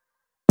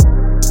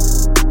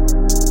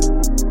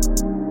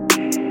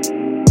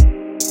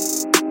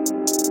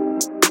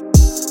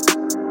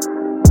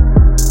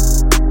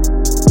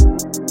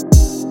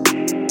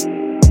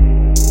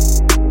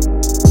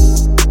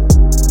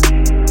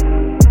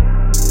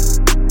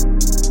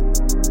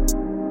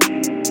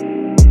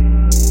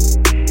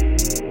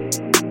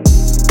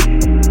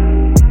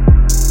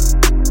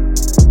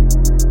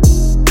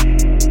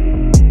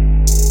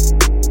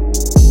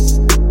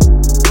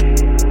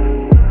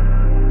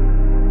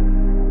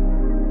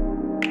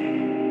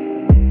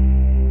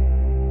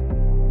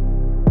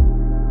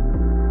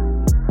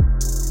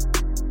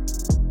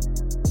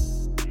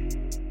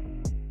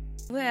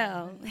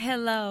Well,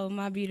 hello,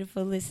 my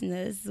beautiful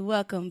listeners.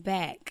 Welcome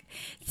back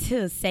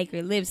to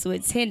Sacred Lips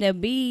with Tender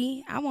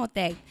B. I want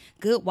that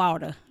good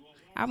water.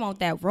 I want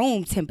that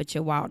room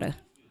temperature water.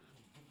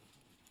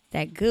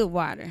 That good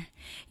water.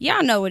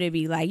 Y'all know what it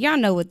be like. Y'all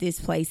know what this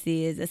place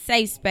is. A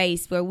safe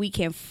space where we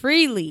can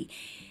freely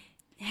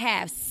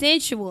have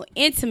sensual,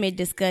 intimate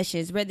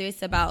discussions, whether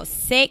it's about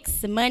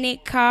sex, money,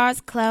 cars,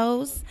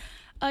 clothes,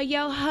 or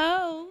your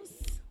hoes.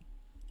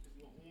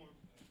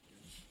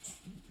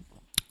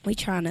 We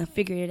trying to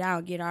figure it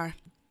out,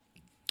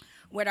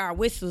 wet our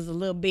whistles a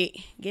little bit,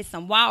 get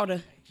some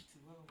water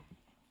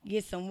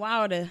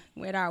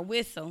with our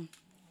whistle.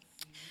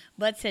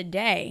 But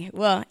today,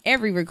 well,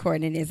 every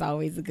recording is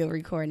always a good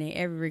recording.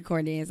 Every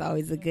recording is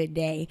always a good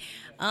day.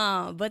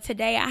 But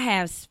today I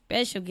have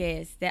special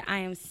guests that I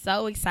am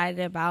so excited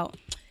about.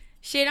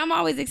 Shit, I'm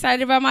always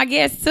excited about my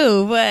guests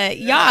too, but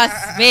y'all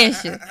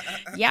special.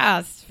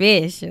 Y'all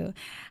special.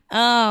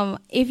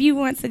 If you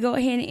want to go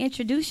ahead and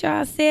introduce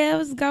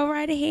yourselves, go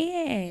right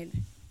ahead.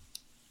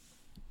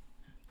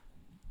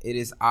 It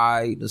is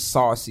I, the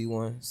saucy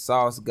one,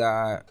 Sauce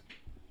God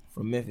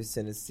from Memphis,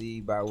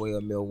 Tennessee, by way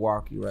of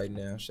Milwaukee right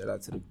now. Shout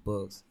out to the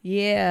Bucks.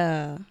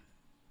 Yeah.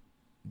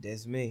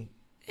 That's me.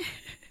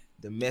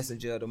 The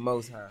messenger of the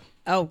Most High.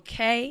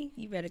 Okay,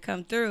 you better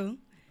come through.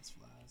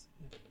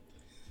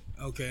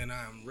 Okay, and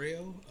I'm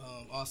Real,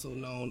 also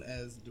known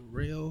as The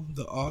Real,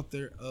 the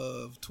author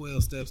of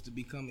 12 Steps to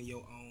Becoming Your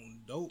Own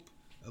Dope,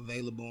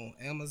 available on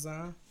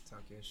Amazon.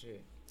 Talk your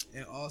shit.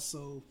 And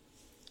also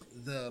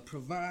the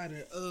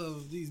provider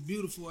of these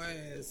beautiful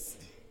ass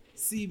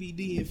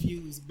CBD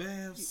infused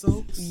bath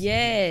soaps.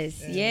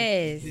 Yes, and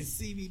yes. This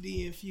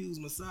CBD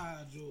infused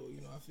massage oil,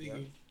 I figure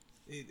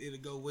it'll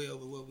go well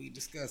with what we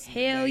discussed.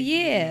 Hell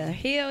yeah.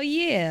 Hell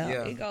yeah.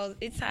 Yeah.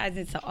 It ties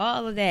into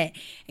all of that.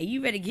 And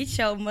you better get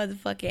your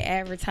motherfucking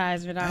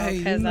advertisement on,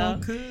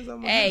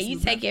 Hey, cuz you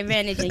take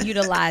advantage and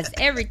utilize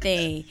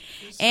everything.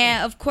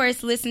 And of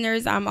course,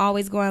 listeners, I'm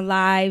always going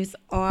live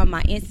on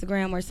my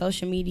Instagram or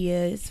social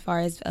media as far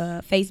as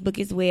Facebook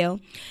as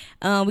well.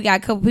 We got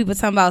a couple people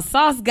talking about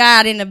Sauce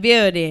God in the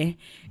building.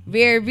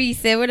 Very B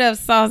said, "What up,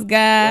 Sauce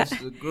God?" That's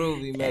the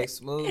groovy, Max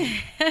Smooth.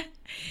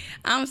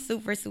 I'm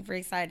super, super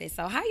excited.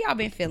 So how y'all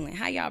been feeling?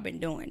 How y'all been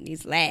doing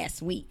this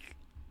last week?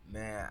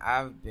 Man,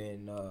 I've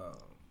been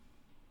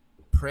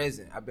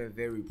present. I've been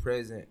very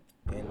present,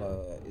 and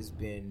it's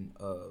been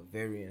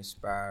very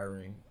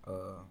inspiring.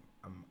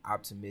 I'm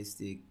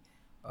optimistic.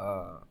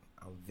 I'm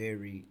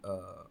very.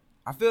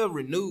 I feel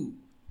renewed.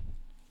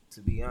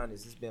 To be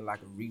honest, it's been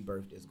like a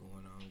rebirth that's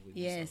going on with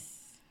me.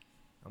 Yes.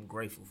 So I'm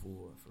grateful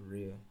for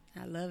real.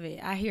 I love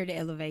it. I hear the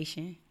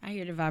elevation. I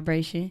hear the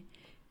vibration.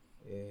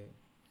 Yeah.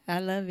 I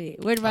love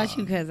it. What about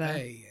you, cuz?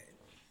 Hey,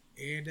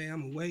 every day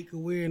I'm awake,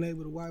 aware, and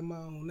able to wipe my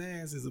own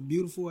ass. It's a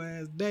beautiful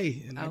ass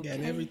day, and I got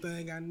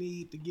everything I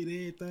need to get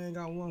everything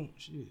I want.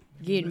 Shit,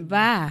 getting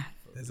by.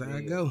 That's how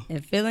I go.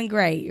 And feeling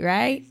great,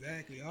 right?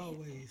 Exactly,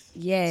 always.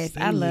 Yes,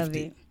 Stay I love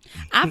lifted. it.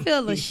 I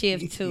feel a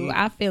shift too.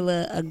 I feel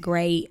a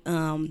great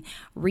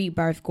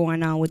rebirth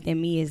going on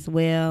within me as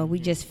well. We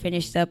just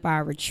finished up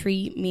our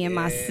retreat. Me and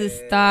my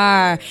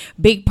sister,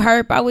 Big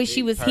Perp. I wish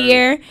she was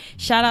here.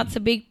 Shout out to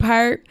Big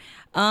Perp.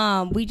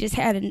 We just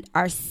had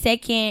our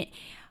second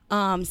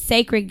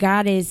Sacred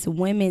Goddess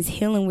Women's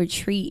Healing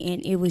Retreat,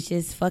 and it was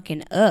just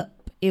fucking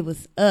up. It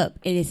was up,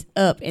 and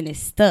it's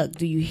stuck.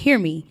 Do you hear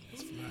me?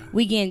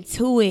 We get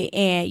into it,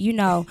 and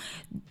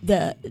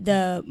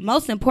the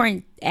most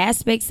important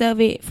aspects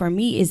of it for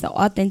me is the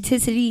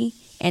authenticity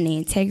and the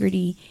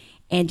integrity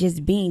and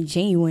just being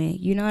genuine.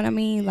 You know what I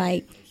mean?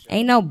 Like,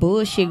 ain't no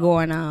bullshit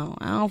going on.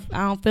 I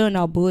don't feel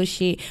no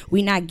bullshit.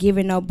 We not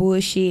giving no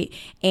bullshit,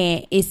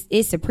 and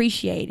it's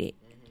appreciated.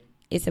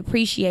 It's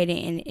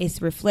appreciated, and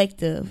it's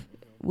reflective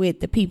with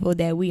the people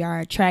that we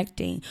are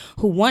attracting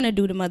who want to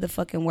do the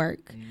motherfucking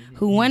work,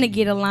 who want to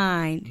get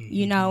aligned,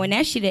 and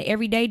that shit an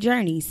everyday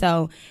journey.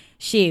 So,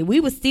 shit, we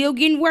was still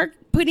getting work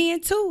put in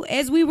too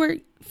as we were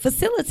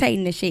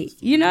facilitating the shit.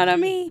 You know what I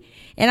mean?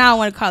 And I don't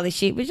want to call it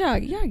shit, but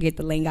y'all get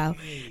the lingo.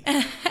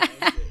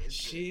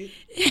 Shit.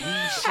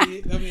 I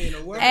mean,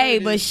 the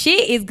word but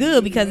shit is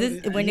good because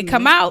when it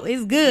come out,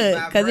 it's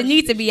good because it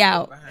needs to be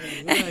out.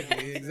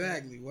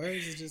 Exactly.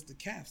 Words is just the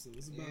capsule.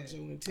 It's about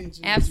your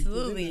intention.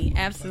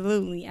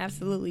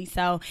 Absolutely.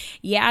 So,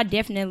 yeah, I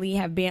definitely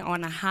have been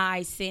on a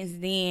high since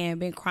then.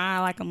 Been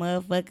crying like a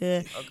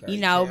motherfucker.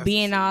 Okay,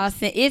 being all...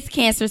 It's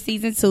cancer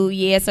season too,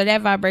 yeah. So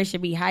that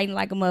vibration be heightened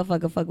like a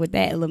motherfucker. Fuck with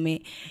that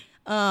element.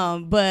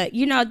 But,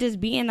 just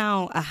being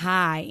on a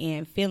high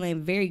and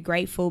feeling very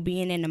grateful,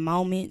 being in the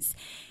moments,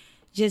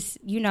 just,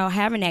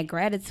 having that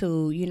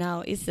gratitude,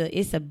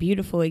 it's a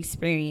beautiful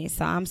experience.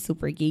 So I'm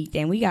super geeked,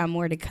 and we got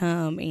more to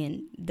come,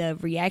 and the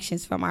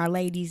reactions from our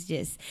ladies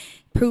just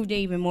proved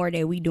even more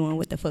that we doing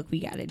what the fuck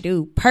we got to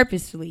do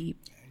purposefully,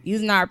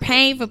 using our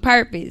pain for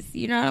purpose.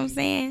 You know what I'm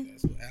saying?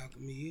 That's what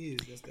alchemy is.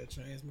 That's that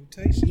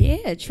transmutation.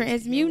 Yeah,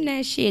 transmuting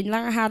that shit.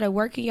 Learn how to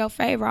work in your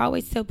favor. I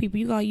always tell people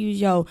you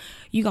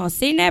gonna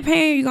sit in that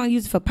pain, or you gonna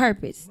use it for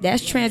purpose.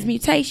 That's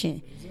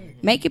transmutation.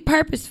 Make it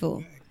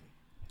purposeful.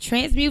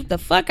 transmute the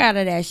fuck out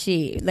of that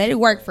shit. Let it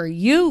work for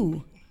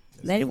you.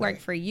 Let it work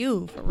for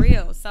you, for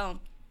real. So,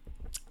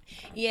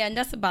 yeah, and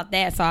that's about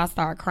that. So I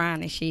started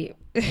crying and shit.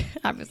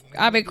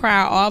 I've been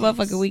crying all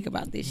motherfucking week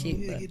about this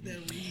shit. But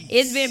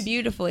it's been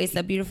beautiful. It's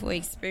a beautiful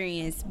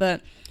experience.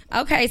 But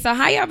okay, so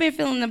how y'all been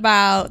feeling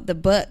about the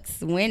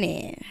Bucks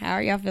winning? How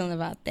are y'all feeling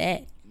about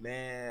that?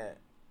 Man,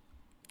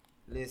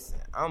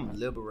 listen, I'm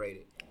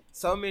liberated.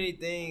 So many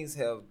things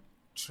have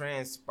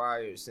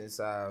transpired since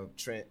I've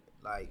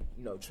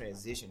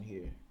transitioned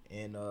here,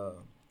 and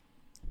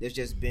there's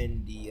just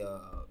been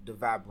the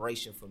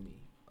vibration for me.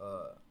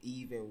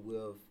 Even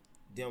with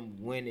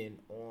them winning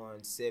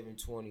on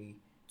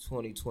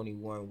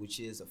 7/20/2021,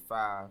 which is a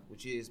 5,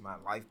 which is my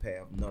life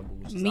path number.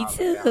 Which is Me all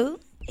too. about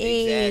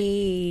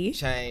Hey.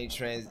 exactly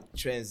change,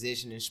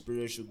 transition, and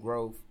spiritual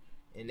growth,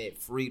 and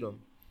that freedom.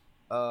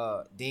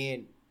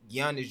 Then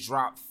Giannis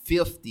dropped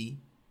 50,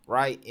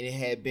 right? And it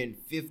had been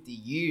 50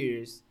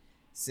 years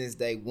since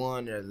they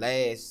won their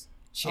last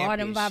championship. All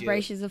them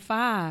vibrations of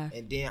 5.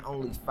 And then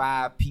only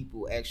 5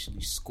 people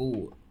actually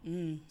scored.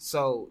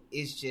 So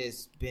it's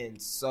just been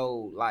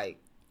so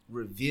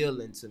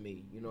revealing to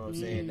me, you know what I'm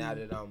saying? Now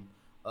that I'm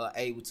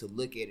able to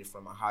look at it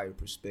from a higher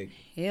perspective.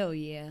 Hell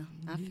yeah.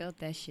 I felt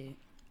that shit.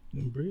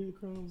 Them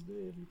breadcrumbs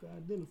there, if you can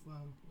identify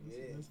them.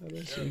 That's how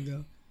that shit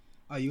go.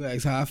 Oh, you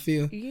ask how I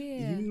feel?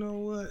 Yeah. You know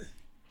what?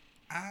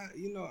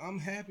 I'm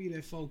happy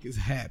that folk is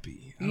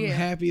happy. I'm Yeah.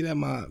 happy that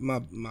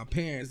my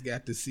parents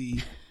got to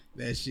see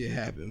that shit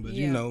happen. But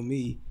you know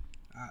me,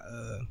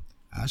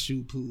 I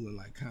shoot pool and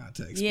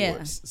contact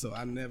sports. So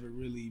I never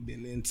really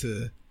been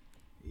into,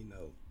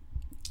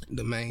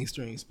 the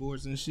mainstream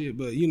sports and shit.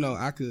 But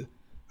I could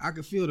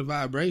feel the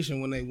vibration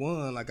when they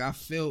won. I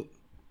felt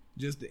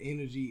just the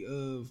energy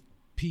of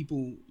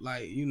people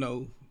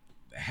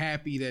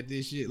happy that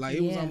this shit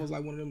it was almost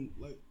like one of them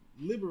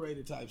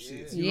liberated type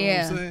shits. You know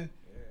what I'm saying?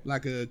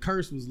 Like a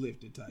curse was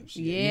lifted type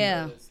shit.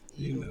 Yeah.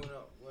 Even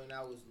when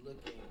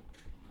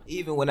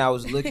I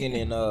was looking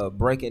and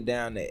breaking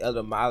down the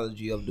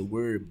etymology of the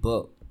word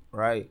buck,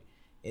 right?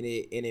 And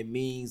it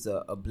means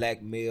a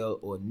black male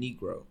or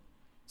Negro.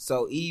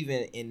 So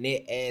even in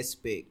that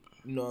aspect,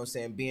 you know what I'm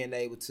saying, being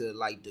able to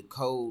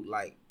decode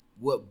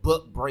what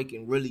buck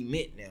breaking really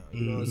meant now.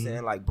 You know what I'm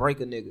saying? Break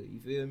a nigga,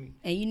 you feel me?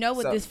 And you know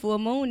what this full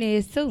moon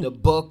is too. The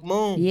buck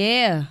moon.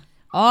 Yeah.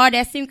 All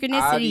that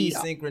synchronicity. All these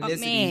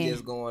synchronicities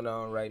that's going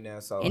on right now.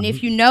 So, and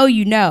if you know,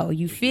 you know.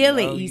 You feel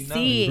it. You know.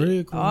 see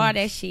it. Cool. All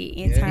that shit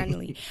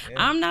internally.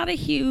 Yeah. I'm not a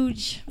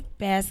huge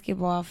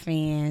basketball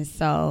fan,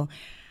 so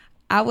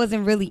I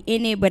wasn't really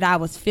in it, but I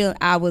was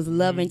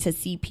loving to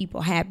see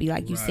people happy,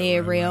 like you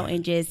said, Real,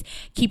 and just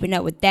keeping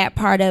up with that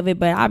part of it.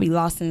 But I'll be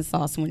lost in the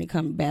sauce when it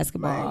comes to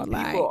basketball.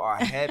 Man, people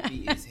are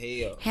happy as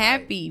hell.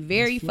 Happy,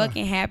 very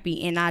fucking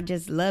happy, and I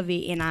just love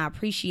it, and I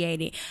appreciate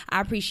it. I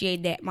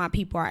appreciate that my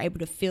people are able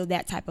to feel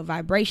that type of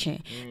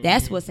vibration.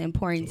 That's what's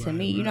important to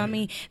me. You know what I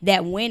mean?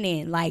 That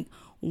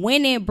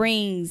winning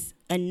brings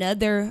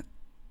another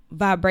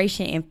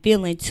vibration and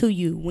feeling to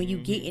you when you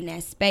get in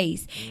that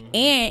space,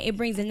 and it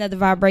brings another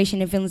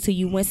vibration and feeling to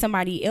you when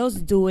somebody else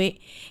do it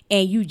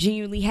and you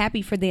genuinely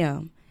happy for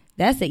them.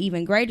 That's an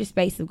even greater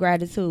space of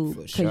gratitude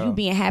because you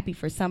being happy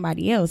for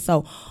somebody else.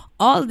 So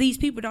all of these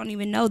people don't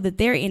even know that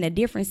they're in a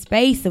different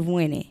space of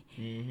winning.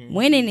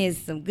 Winning is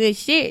some good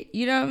shit,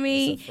 you know what I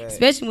mean?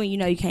 Especially when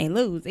you can't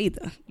lose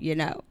either,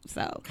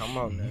 so come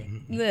on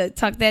man. Look,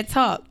 talk that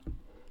talk.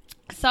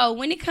 So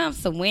when it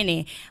comes to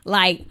winning,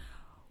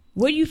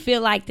 what do you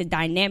feel like the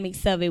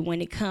dynamics of it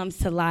when it comes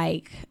to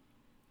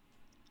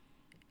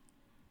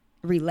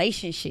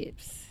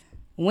relationships?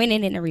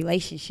 Winning in a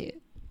relationship.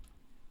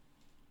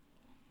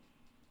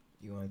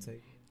 You want to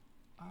take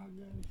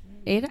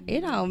it?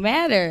 It don't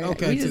matter.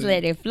 Okay, we just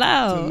let it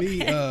flow.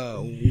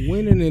 To me,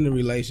 winning in a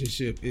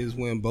relationship is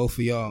when both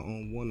of y'all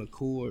on one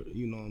accord.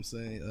 You know what I'm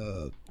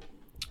saying?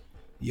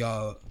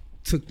 Y'all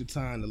took the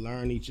time to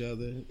learn each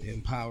other,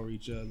 empower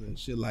each other, and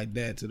shit like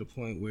that, to the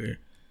point where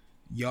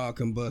y'all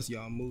can bust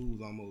y'all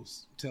moves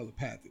almost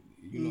telepathically.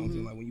 You know what I'm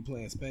saying? Like when you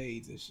playing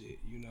spades and shit,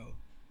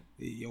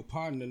 your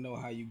partner know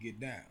how you get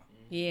down.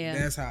 Yeah.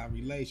 That's how a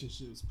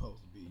relationship's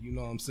supposed to be. You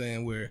know what I'm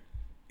saying? Where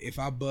if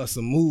I bust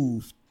a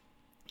move,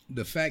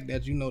 the fact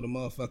that the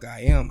motherfucker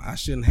I am, I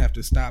shouldn't have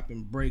to stop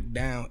and break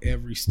down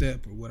every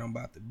step of what I'm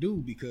about to do,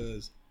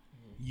 because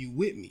you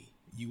with me,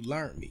 you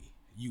learn me,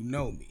 you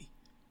know me.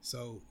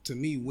 So to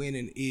me,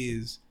 winning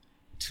is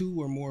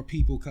 2 or more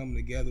people coming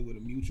together with a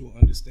mutual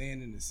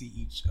understanding to see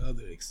each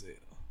other excel.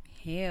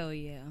 Hell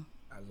yeah.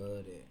 I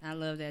love that. I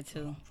love that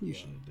too.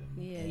 Appreciate that.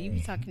 Man. Yeah, you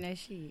be talking that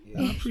shit.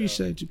 Yeah, I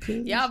appreciate you,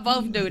 cuz. Y'all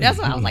both do. That's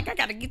why I was like, I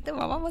gotta get them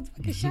on my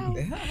motherfucking show.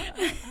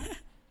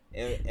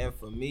 And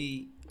for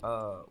me,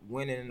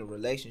 winning in a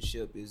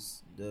relationship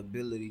is the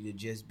ability to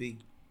just be,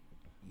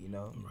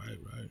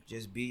 Right.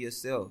 just be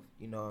yourself,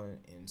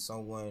 and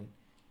someone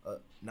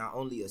not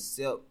only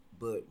accept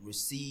but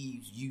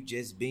receives you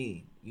just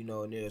being,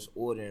 and there's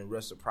order and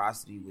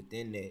reciprocity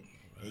within that.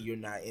 And you're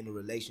not in a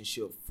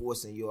relationship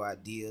forcing your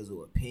ideas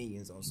or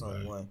opinions on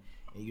someone,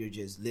 and you're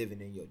just living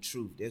in your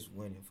truth. That's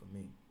winning for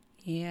me.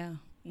 Yeah.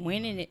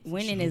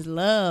 Winning is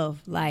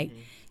love. Like,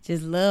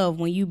 just love.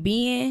 When you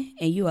being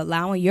and you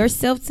allowing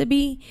yourself to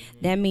be,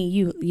 that means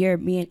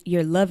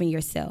you're loving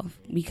yourself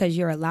because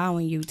you're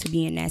allowing you to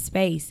be in that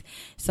space.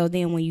 So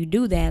then when you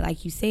do that,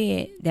 like you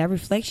said, that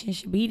reflection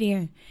should be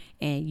there,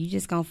 and you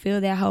just gonna feel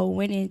that whole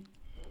winning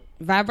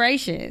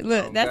vibration.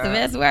 Look, that's the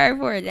best word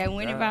for it. That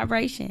winning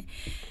vibration.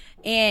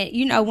 And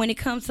you know, when it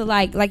comes to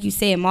like you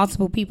said,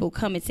 multiple people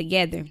coming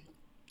together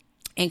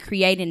and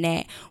creating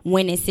that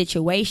winning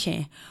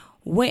situation,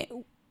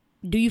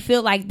 do you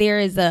feel like there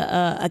is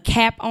a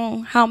cap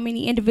on how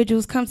many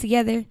individuals come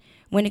together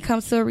when it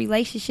comes to a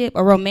relationship,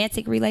 a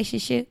romantic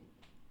relationship?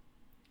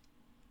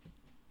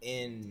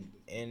 In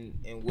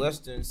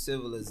Western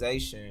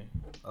civilization,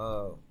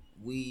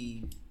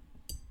 we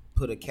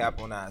put a cap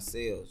on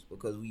ourselves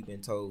because we've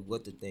been told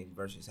what to think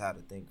versus how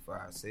to think for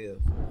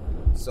ourselves.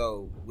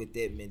 So with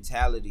that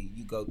mentality,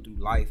 you go through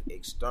life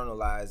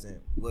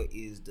externalizing what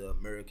is the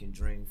American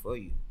dream for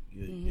you.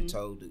 You're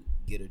told to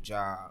get a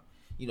job,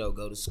 you know,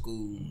 go to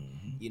school,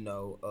 you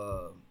know,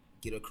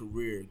 get a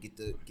career, get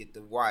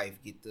the wife,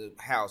 get the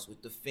house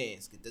with the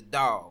fence, get the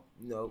dog,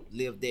 you know,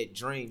 live that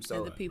dream.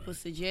 So other people's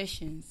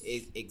suggestions.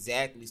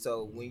 Exactly.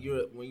 So when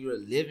you're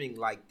living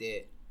like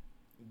that,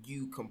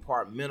 you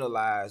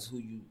compartmentalize who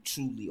you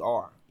truly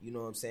are. You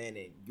know what I'm saying?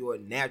 And your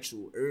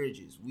natural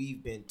urges.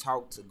 We've been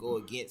taught to go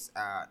against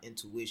our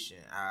intuition,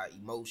 our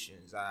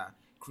emotions, our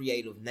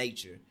creative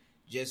nature,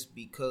 just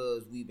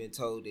because we've been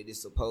told that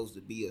it's supposed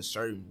to be a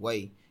certain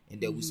way and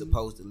that we're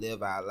supposed to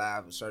live our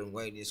lives a certain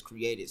way. And it's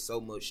created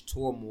so much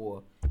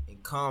turmoil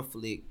and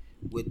conflict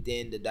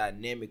within the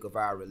dynamic of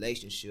our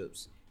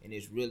relationships. And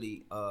it's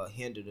really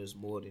hindered us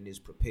more than it's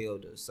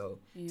propelled us. So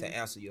to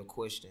answer your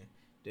question,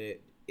 that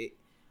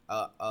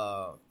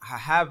a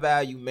high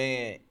value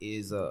man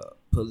is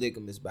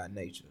polygamous by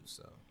nature.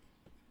 So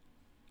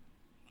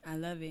I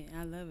love it.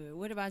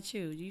 What about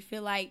you? Do you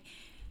feel like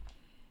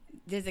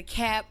there's a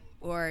cap,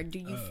 or do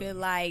you feel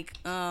like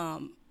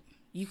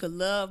you could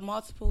love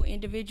multiple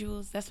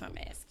individuals? That's what I'm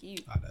asking you.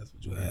 Oh, that's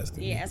what you're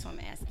asking. Yeah, that's what I'm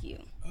asking you.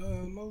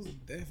 Most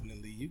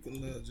definitely. You can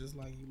love just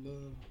like you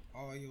love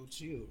all your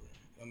children.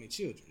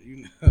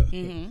 You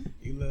know,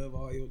 you love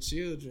all your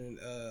children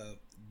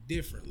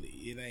differently.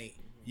 It ain't.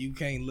 You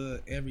can't love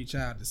every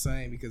child the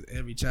same because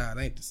every child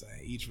ain't the same.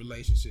 Each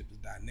relationship is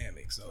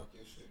dynamic. So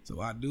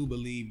I do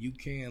believe you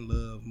can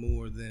love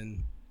more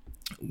than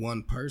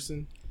one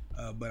person.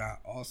 But I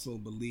also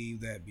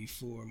believe that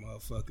before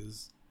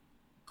motherfuckers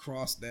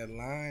cross that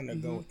line or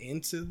go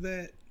into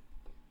that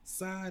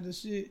side of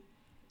shit,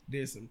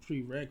 there's some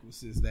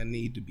prerequisites that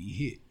need to be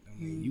hit. I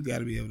mean, you got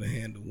to be able to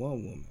handle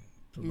one woman,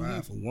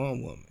 provide for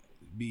one woman,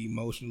 be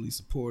emotionally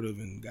supportive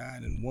and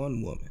guiding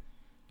one woman.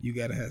 You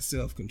got to have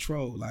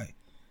self-control. Like,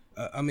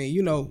 I mean,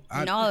 you know,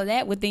 and all of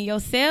that within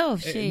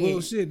yourself. Shit.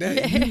 Well, shit,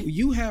 that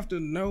you have to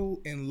know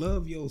and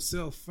love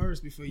yourself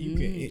first before you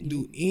can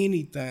do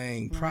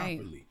anything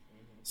properly.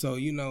 So,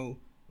 you know,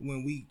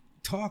 when we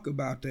talk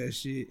about that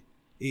shit,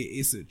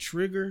 it's a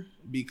trigger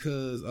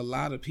because a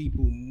lot of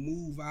people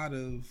move out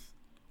of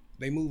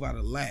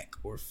lack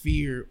or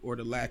fear or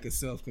the lack of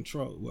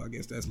self-control. Well, I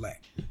guess that's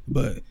lack.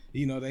 But,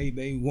 you know,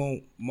 they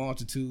want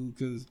multitude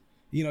because,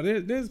 you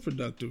know, there's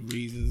productive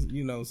reasons,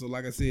 you know. So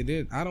like I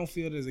said, I don't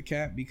feel there's a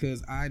cap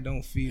because I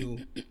don't feel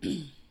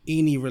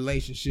any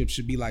relationship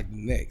should be like the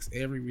next.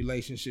 Every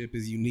relationship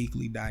is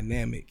uniquely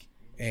dynamic.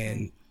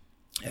 And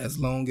as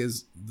long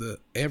as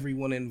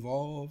everyone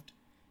involved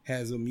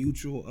has a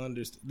mutual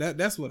understanding,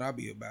 that's what I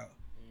be about.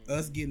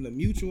 Us getting a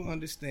mutual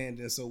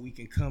understanding so we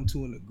can come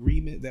to an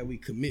agreement that we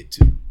commit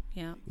to.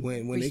 Yeah.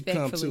 When it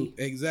come to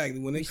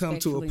when it come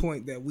to a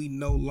point that we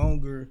no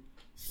longer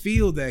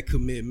feel that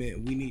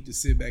commitment, we need to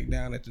sit back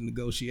down at the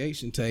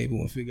negotiation table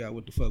and figure out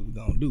what the fuck we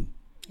gonna do.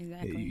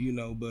 Exactly. You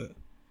know, but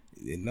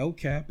no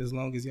cap as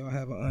long as y'all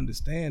have an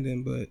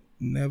understanding, but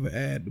never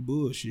add the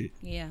bullshit.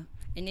 Yeah.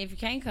 And if you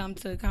can't come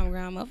to a common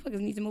ground,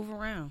 motherfuckers need to move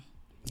around.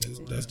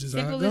 That's just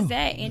simple how it as go.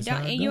 that.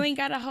 And you ain't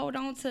gotta hold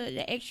on to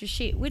the extra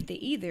shit with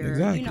it either.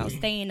 Exactly. You know,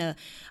 stay in a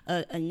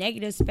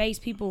negative space.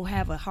 People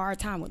have a hard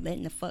time with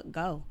letting the fuck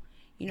go.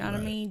 You know what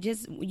I mean?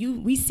 Just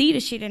we see the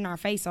shit in our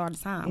face all the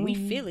time. We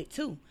feel it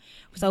too.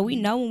 So we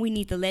know when we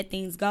need to let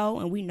things go,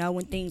 and we know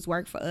when things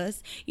work for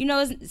us. You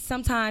know,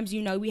 sometimes,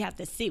 you know, we have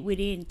to sit with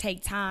it and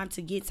take time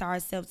to get to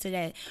ourselves to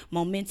that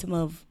momentum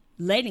of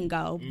letting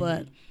go,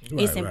 but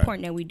it's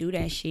important that we do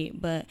that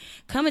shit. But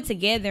coming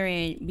together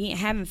and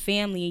having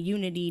family and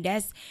unity,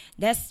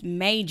 that's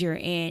major,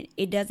 and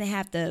it doesn't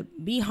have to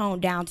be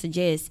honed down to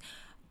just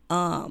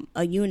a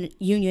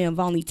union of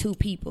only two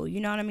people.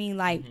 You know what I mean?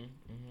 Like,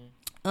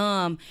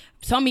 so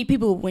many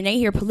people when they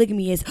hear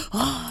polygamy is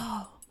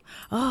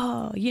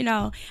you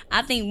know,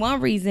 I think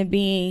one reason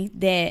being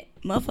that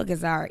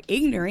motherfuckers are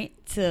ignorant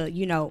to,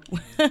 you know,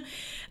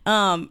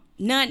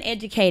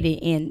 non-educated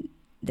in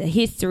the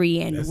history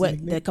and that's what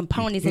ignorant. The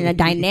components and the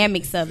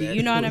dynamics of it.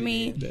 You know what I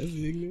mean? That's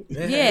ignorant.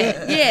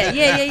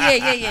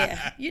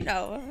 Yeah. You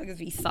know, motherfuckers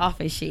be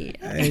soft as shit.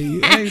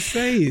 Hey,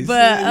 say it.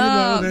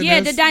 But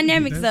the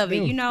dynamics of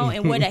it, you know,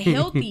 and what a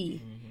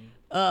healthy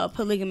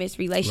polygamous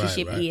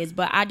relationship is,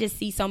 but I just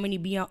see so many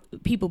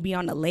people be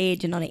on the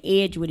ledge and on the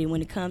edge with it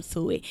when it comes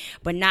to it,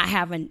 but not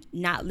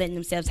letting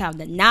themselves have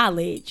the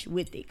knowledge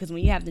with it. Because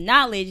when you have the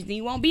knowledge, then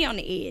you won't be on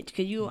the edge,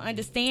 because you'll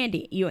understand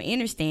it, you'll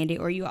understand it,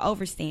 or you'll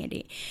overstand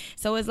it.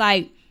 So it's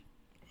like,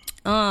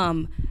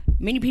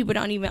 many people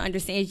don't even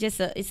understand. It's just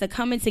it's a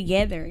coming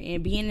together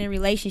and being in a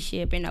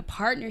relationship and a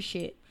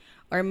partnership,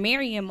 or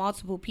marrying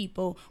multiple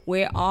people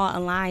where it all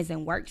aligns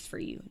and works for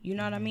you. You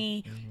know what I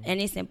mean? Mm-hmm. And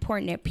it's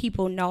important that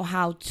people know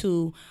how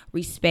to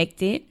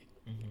respect it.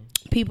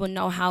 Mm-hmm. People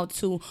know how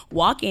to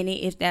walk in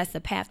it if that's the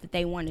path that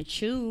they want to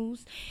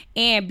choose,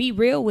 and be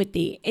real with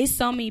it. It's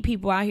so many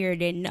people out here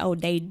that know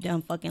they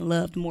done fucking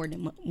loved more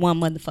than one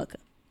motherfucker,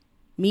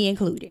 me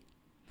included.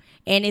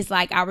 And it's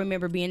like, I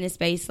remember being in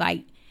space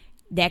like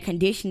that,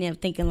 conditioning of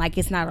thinking like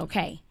it's not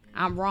okay,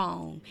 I'm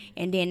wrong,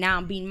 and then now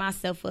I'm beating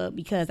myself up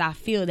because I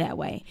feel that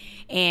way.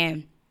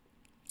 And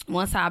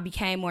once I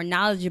became more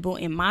knowledgeable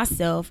in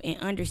myself and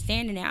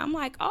understanding that, I'm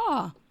like,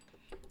 oh,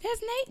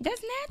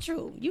 that's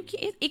natural.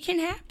 It can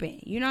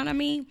happen. You know what I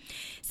mean?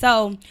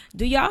 So,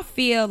 do y'all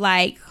feel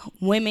like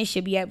women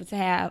should be able to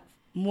have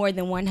more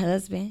than one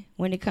husband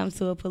when it comes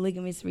to a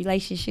polygamous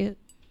relationship?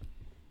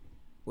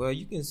 Well,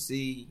 you can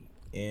see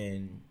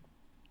in,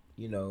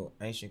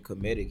 ancient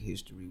Kemetic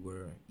history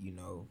where,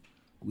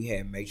 we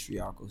had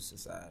matriarchal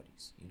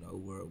societies,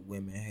 where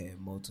women had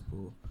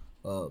multiple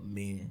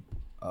men.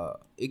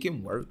 It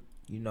can work,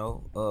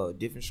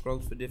 different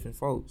strokes for different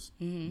folks.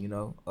 Mm-hmm.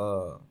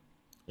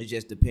 It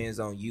just depends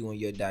on you and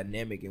your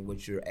dynamic and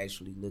what you're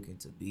actually looking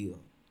to build,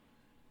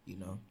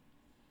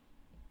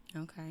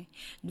 Okay.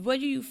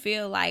 What do you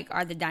feel like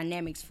are the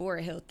dynamics for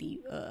a healthy,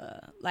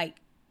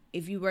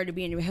 if you were to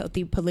be in a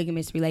healthy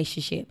polygamous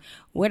relationship,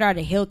 what are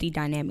the healthy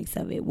dynamics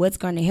of it? What's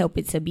going to help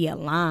it to be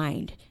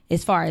aligned,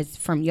 as far as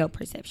from your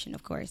perception,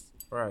 of course?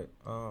 Right.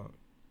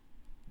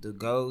 The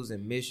goals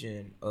and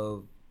mission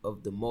of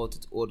the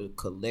multitude or the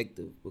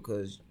collective,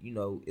 because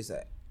it's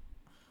an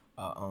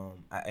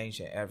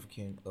ancient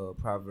African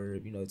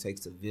proverb. It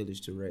takes a village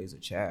to raise a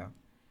child.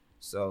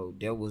 So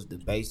that was the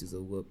basis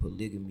of what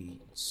polygamy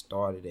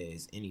started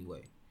as,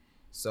 anyway.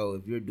 So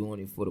if you're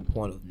doing it for the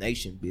point of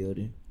nation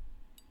building,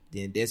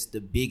 then that's the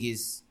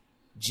biggest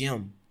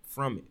gem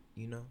from it,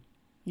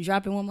 You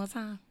drop it one more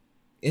time.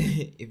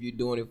 If you're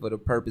doing it for the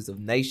purpose of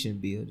nation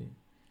building,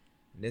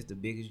 that's the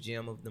biggest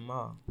gem of them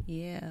all.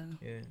 Yeah.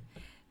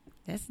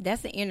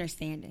 That's an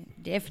understanding.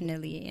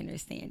 Definitely an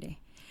understanding.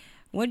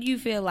 What do you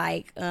feel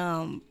like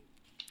when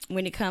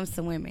it comes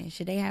to women?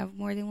 Should they have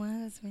more than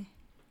one husband?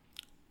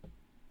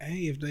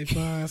 Hey, if they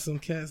find some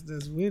cats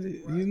that's with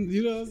it,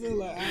 you know what I'm saying?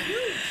 Like,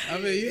 I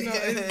mean,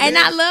 And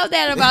I love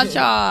that about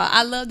y'all.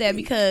 I love that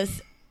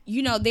because,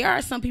 there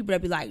are some people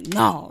that be like,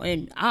 no,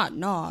 and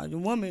no, the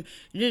woman,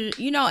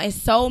 and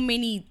so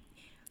many.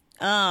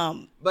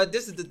 But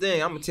this is the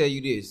thing. I'm gonna tell you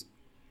this: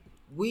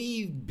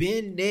 we've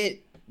been that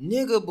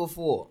nigga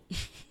before.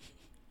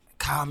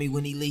 Call me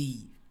when he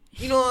leave.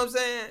 You know what I'm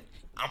saying?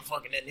 I'm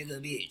fucking that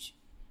nigga bitch.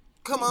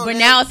 Come on. But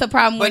now it's a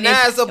problem when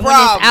it's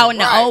out in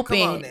the open.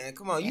 Come on, man.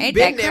 Come on. You've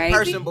been that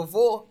person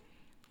before.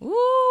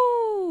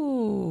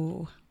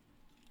 Ooh.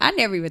 I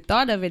never even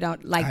thought of it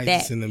like I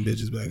that. I send them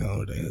bitches back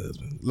home to their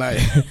husband. Like,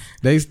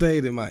 they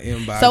stayed in my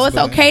inbox. So it's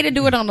okay to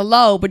do it on the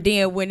low, but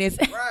then when it's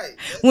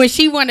when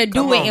she want to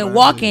do it and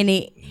walk in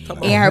it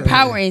and her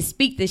power and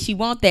speak that she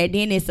want that,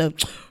 then it's a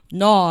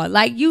no.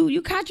 Like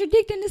you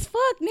contradicting as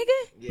fuck, nigga.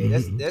 Yeah,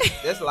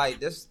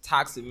 that's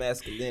toxic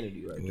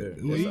masculinity right there.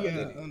 Well, you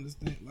gotta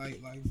understand,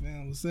 like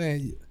fam was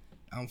saying,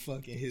 I'm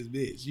fucking his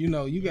bitch.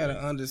 You gotta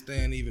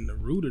understand even the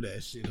root of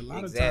that shit. A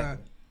lot of times.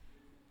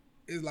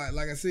 It's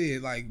like I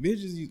said, like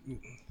bitches,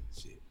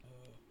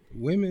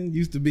 women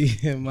used to be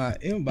in my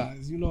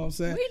inbox. You know what I'm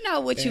saying? We know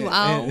what you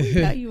own. We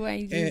know you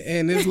ain't just.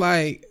 And it's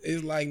like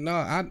no,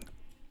 I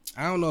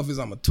don't know if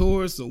I'm a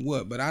tourist or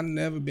what, but I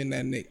never been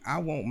that nigga. I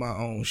want my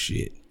own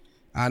shit.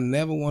 I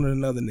never wanted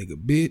another nigga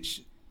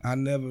bitch. I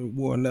never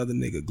wore another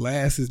nigga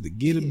glasses to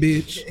get a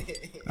bitch.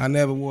 I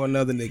never wore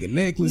another nigga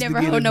necklace to get a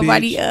bitch. Never hold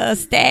nobody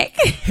stack.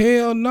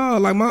 Hell no.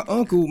 Like my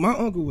uncle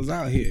was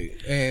out here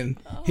and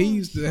he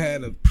used to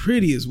have the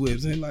prettiest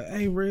whips. And like,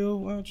 hey, real,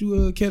 why don't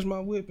you catch my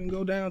whip and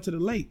go down to the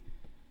lake,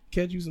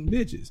 catch you some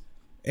bitches.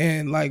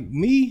 And like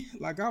me,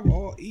 like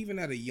even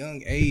at a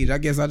young age, I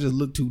guess I just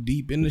look too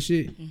deep into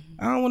shit. Mm-hmm.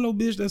 I don't want no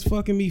bitch that's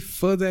fucking me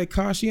for that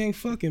car. She ain't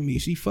fucking me.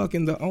 She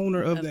fucking the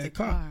owner of that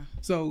car.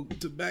 So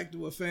back to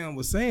what fam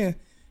was saying,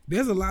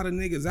 there's a lot of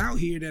niggas out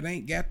here that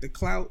ain't got the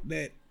clout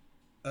that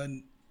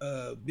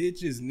a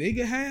bitch's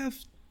nigga have,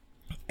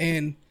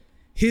 and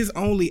his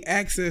only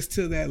access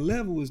to that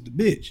level is the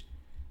bitch.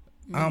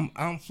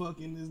 I'm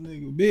fucking this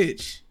nigga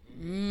bitch,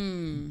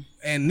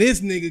 and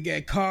this nigga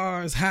got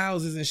cars,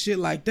 houses, and shit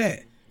like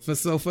that. For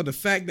the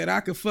fact that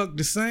I could fuck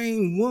the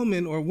same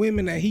woman or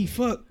women that he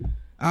fuck,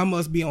 I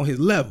must be on his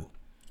level.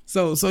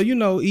 So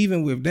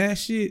even with that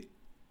shit,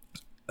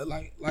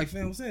 like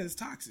fam was saying, it's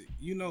toxic.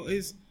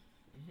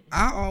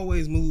 I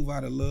always move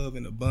out of love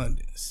and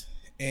abundance.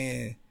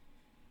 And,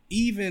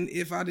 even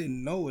if I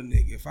didn't know a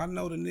nigga, if I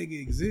know the nigga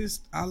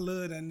exists, I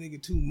love that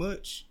nigga too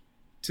much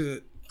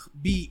to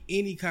be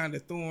any kind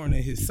of thorn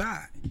in his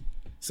side.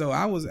 So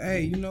I was,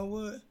 hey, you know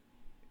what?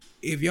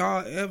 If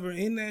y'all ever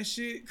in that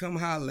shit, come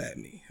holler at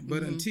me.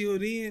 But until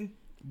then,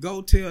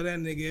 go tell that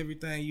nigga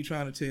everything you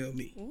trying to tell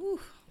me.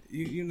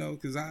 You know,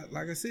 because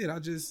like I said, I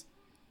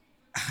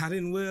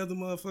didn't wear other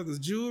motherfuckers'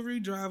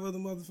 jewelry, drive other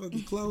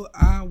motherfuckers' clothes.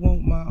 I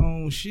want my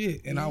own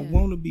shit, and I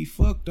want to be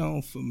fucked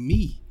on for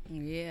me.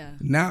 Yeah.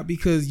 Not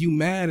because you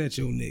mad at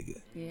your nigga.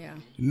 Yeah.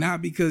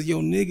 Not because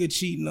your nigga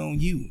cheating on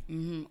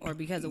you. Or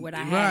because of what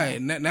I have.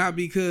 Right. Not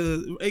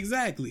because,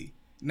 exactly.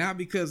 Not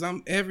because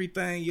I'm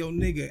everything your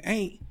nigga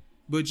ain't,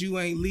 but you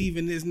ain't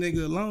leaving this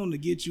nigga alone to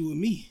get you with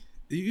me.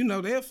 You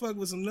know, they'll fuck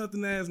with some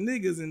nothing ass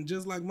niggas and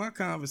just like my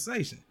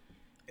conversation.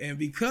 And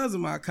because of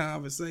my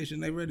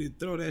conversation, they ready to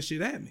throw that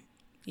shit at me.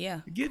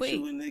 Yeah. Get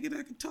you a nigga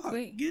that can talk.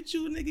 Quick. Get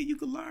you a nigga you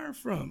can learn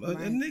from. A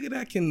nigga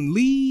that can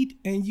lead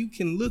and you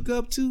can look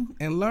up to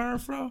and learn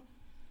from.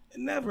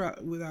 And never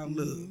without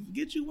love.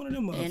 Get you one of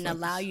them motherfuckers. And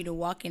allow you to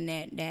walk in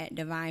that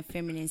divine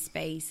feminine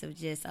space of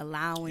just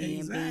allowing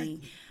and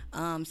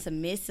being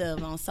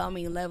submissive on so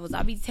many levels.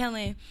 I be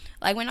telling,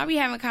 like when I be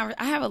having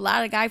I have a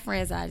lot of guy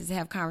friends I just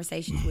have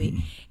conversations with.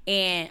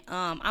 And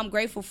I'm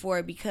grateful for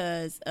it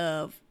because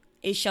of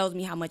it shows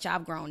me how much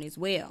I've grown as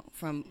well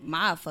from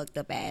my fucked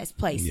up ass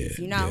places,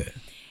 you know? Yeah.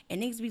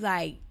 And niggas be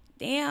like,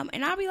 damn.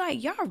 And I'll be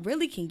like, y'all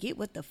really can get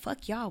what the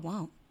fuck y'all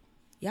want.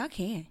 Y'all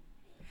can.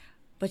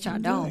 But y'all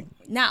don't.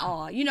 Not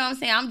all. You know what I'm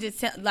saying? I'm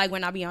just like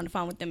when I be on the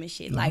phone with them and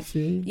shit. Like,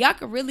 y'all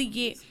could really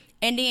get.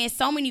 And then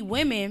so many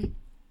women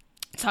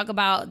talk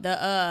about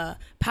the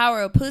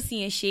power of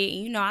pussy and shit.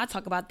 And, you know, I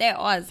talk about that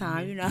all the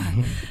time. You know,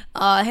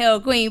 hell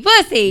queen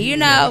pussy, you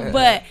know.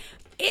 But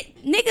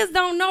niggas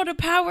don't know the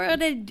power of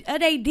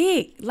they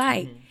dick.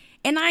 Like,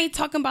 and I ain't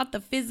talking about the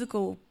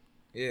physical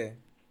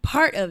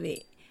part of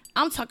it.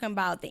 I'm talking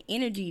about the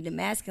energy, the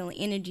masculine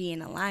energy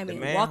and alignment.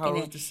 The man walking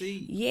holds in, the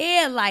seed.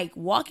 Yeah, like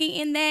walking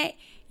in that,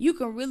 you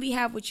can really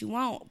have what you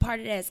want. Part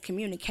of that is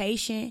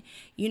communication,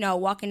 you know,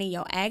 walking in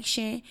your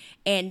action.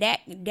 And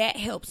that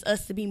helps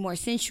us to be more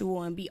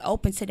sensual and be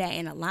open to that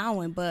and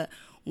allowing. But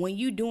when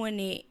you doing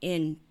it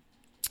in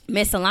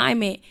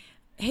misalignment,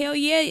 hell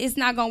yeah, it's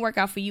not going to work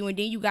out for you. And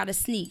then you got to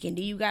sneak. And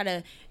then you got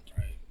to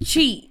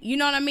cheat. You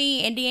know what I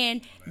mean? And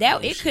then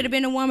it could have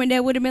been a woman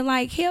that would have been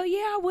like, hell yeah,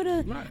 I would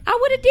have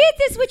did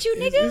this with you,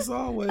 nigga. It's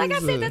always like I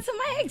said that to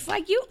my ex.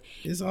 Like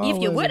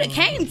if you would have a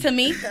came to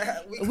me,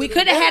 we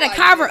could have had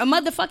a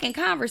motherfucking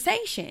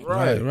conversation.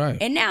 Right.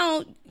 And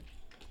now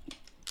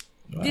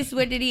this is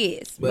what it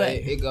is. But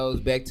it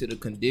goes back to the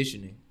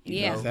conditioning.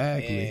 You know?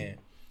 Exactly. And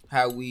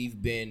how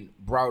we've been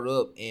brought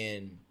up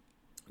in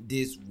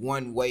this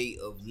one way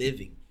of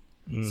living.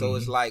 So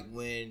it's like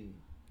when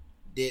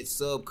that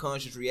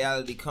subconscious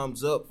reality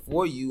comes up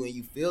for you and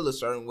you feel a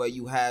certain way,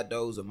 you had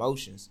those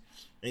emotions.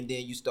 And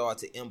then you start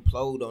to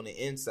implode on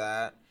the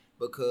inside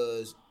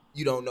because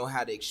you don't know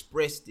how to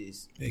express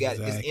this. You got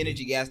this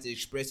energy has to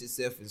express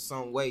itself in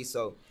some way.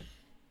 So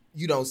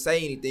you don't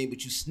say anything,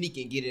 but you sneak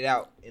and get it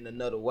out in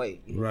another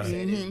way. You know what I'm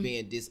saying? It's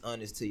being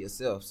dishonest to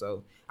yourself.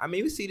 So, I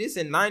mean, we see this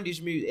in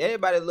 90s music.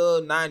 Everybody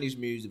love 90s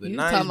music, but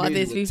 90s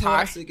music was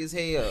toxic as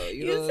hell.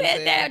 You know what I'm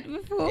saying? That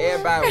before.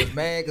 Everybody was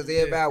mad because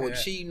everybody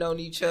was cheating on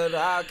each other,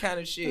 all kind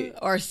of shit.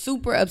 Or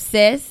super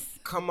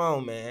obsessed. Come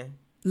on, man.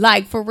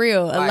 Like, for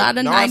real. A lot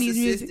of 90s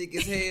music. Narcissistic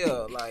as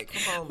hell. Like,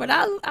 come on, but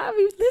man. I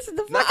be listening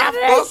to fuck out of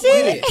that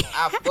shit.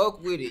 I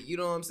fuck with it. You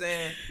know what I'm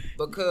saying?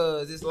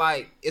 Because it's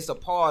like, it's a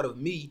part of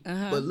me.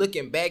 But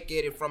looking back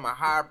at it from a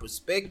higher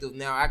perspective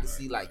now, I can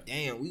see like,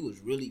 damn, we was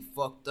really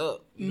fucked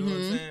up. You know what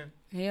I'm saying?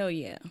 Hell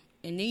yeah.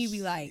 And then you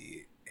be like,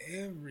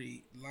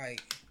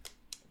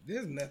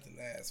 there's nothing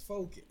as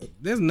folk.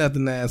 There's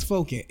nothing as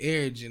folk in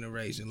every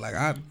generation. Like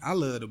I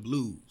love the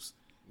blues.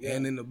 Yeah.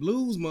 And then the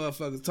blues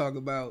motherfuckers talk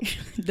about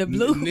the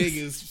blues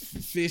niggas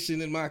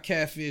fishing in my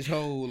catfish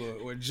hole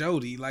or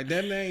Jody. Like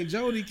that name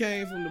Jody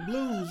came from the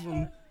blues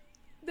from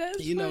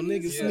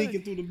niggas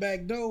sneaking through the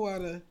back door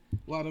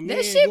while the man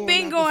this shit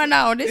been going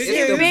on. This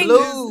shit been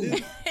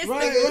blues.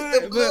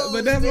 Right.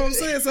 But that's what I'm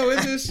saying. So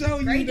it just show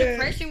you Great that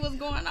Depression was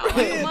going on.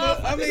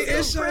 I mean,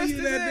 it show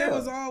you that there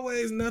was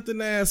always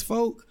nothing as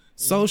folk.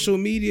 Social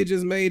media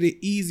just made it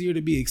easier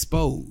to be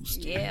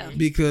exposed. Yeah.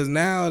 Because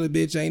now the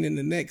bitch ain't in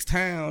the next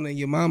town and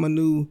your mama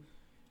knew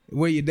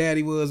where your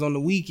daddy was on the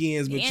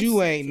weekends, but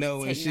you ain't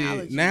knowing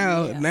shit.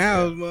 Now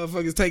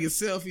motherfuckers taking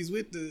selfies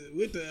with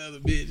the other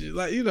bitches.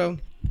 Like, you know.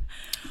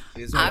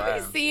 I've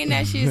been seeing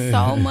that shit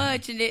so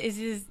much, and it's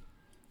just,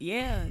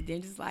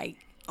 then just like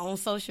on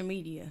social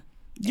media.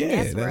 And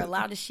that's where a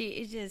lot of shit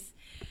is just,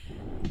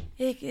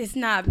 it's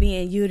not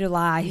being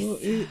utilized. Well,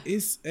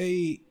 it's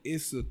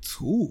a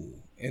tool.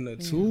 And a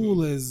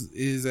tool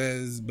is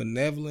as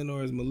benevolent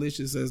or as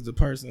malicious as the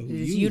person who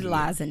is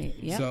utilizing it.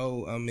 Yep.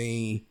 So I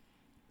mean,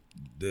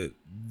 the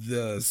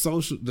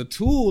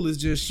tool is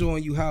just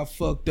showing you how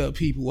fucked up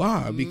people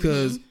are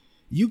because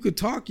you could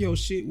talk your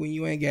shit when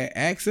you ain't got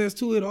access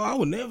to it. Oh, I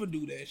would never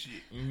do that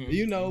shit,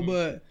 you know.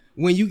 But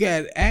when you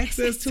got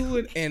access to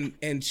it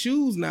and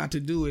choose not to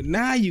do it,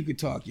 now you can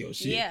talk your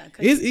shit. Yeah,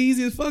 it's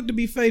easy as fuck to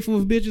be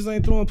faithful if bitches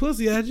ain't throwing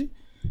pussy at you.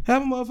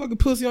 Have a motherfucking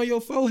pussy on your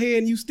forehead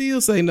and you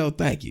still say no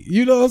thank you.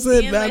 You know what I'm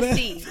saying? Yeah,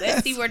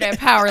 let's see where that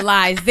power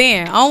lies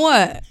then. On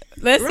what?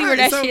 Let's see where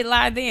that shit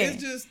lies then.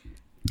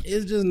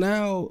 It's just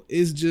now,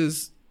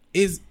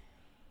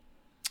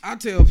 I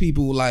tell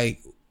people,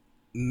 like,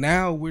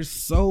 now we're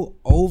so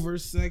over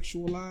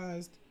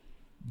sexualized,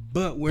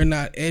 but we're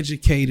not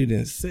educated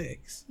in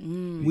sex.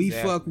 We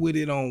fuck with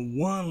it on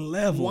one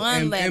level.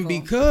 And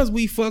because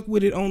we fuck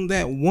with it on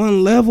that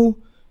one level,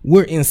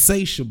 we're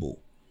insatiable.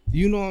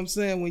 You know what I'm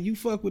saying? When you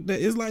fuck with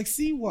that, it's like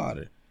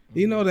seawater.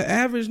 You know, the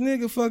average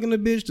nigga fucking a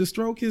bitch to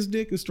stroke his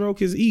dick or stroke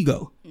his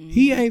ego.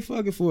 He ain't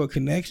fucking for a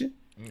connection.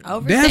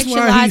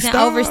 Over-sexualized and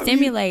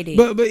overstimulated.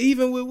 But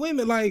even with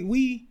women,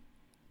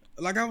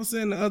 like I was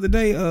saying the other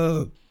day,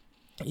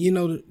 you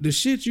know, the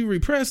shit you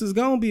repress is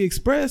gonna be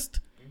expressed.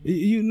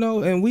 You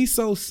know, and we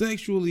so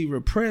sexually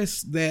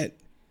repressed that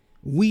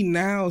we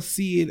now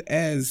see it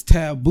as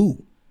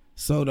taboo.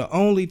 So the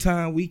only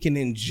time we can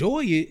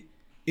enjoy it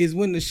is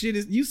when the shit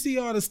is, you see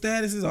all the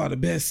statuses, all the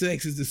best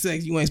sex is the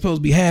sex you ain't supposed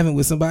to be having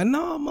with somebody.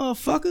 No,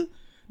 motherfucker.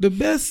 The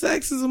best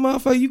sex is a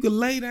motherfucker you can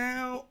lay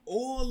down,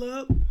 oil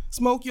up,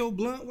 smoke your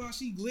blunt while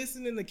she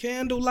glisten in the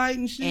candlelight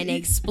and shit. And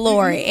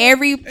explore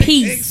every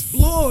piece.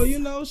 Explore, you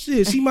know,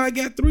 shit. She might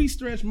got 3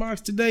 stretch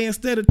marks today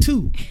instead of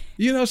 2.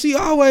 You know, she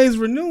always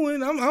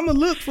renewing. I'm going to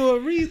look for a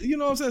reason. You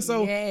know what I'm saying?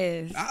 So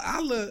yes.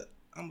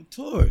 I'm a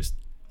tourist.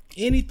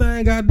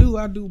 Anything I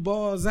do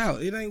balls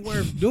out. It ain't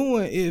worth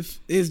doing if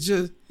it's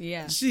just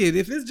shit.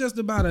 If it's just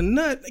about a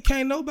nut,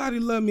 can't nobody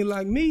love me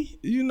like me.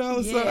 You know,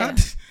 yeah. So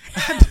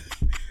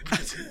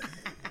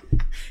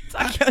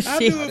I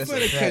do it for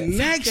the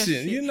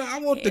connection. You know, I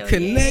want the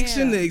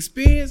connection, the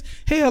experience.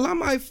 Hell, I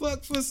might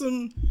fuck for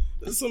some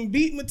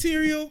beat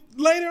material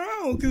later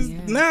on because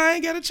now I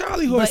ain't got a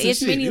Charlie horse. But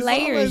it's many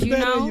layers, you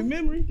know. Your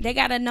memory. They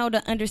gotta know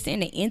to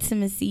understand the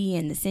intimacy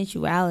and the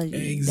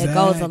sensuality that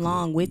goes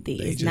along with it.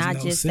 It's not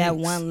just that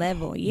one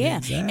level. Yeah,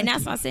 exactly. And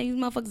that's why I say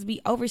these motherfuckers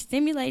be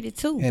overstimulated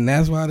too. And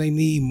that's why they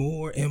need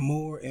more and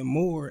more and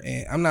more.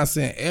 And I'm not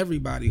saying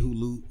everybody who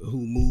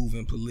move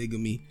in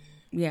polygamy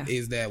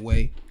is that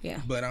way.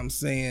 Yeah. But I'm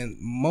saying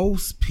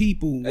most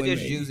people they're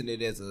just using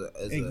it as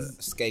a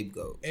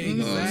scapegoat. Exactly. You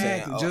know what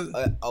I'm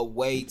saying? A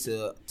way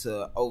to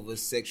over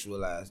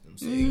sexualize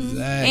themselves.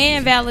 Exactly.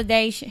 And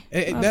validation.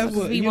 That's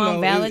what we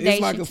want validation.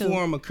 It's like a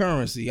form of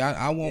currency.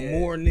 I want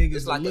more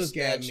niggas to look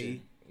at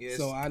me. Yeah,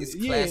 so it's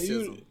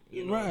classism.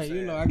 You know right.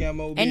 You know, I got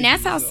more. And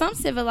that's how some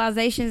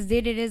civilizations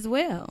did it as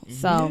well.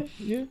 So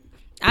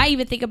I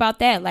even think about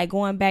that, like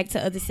going back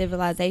to other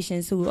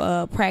civilizations who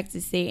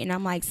practice it, and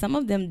I'm like, some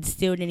of them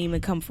still didn't even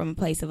come from a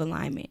place of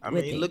alignment. I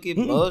mean, look at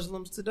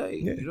Muslims today.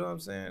 Yeah. You know what I'm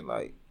saying?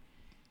 Like,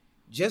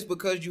 just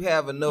because you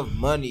have enough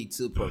money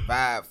to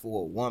provide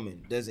for a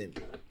woman doesn't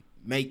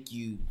make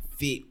you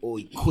fit or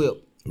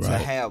equipped to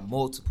have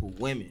multiple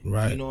women.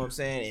 Right. You know what I'm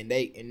saying?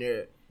 And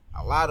they're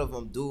a lot of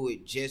them do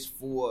it just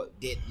for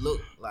that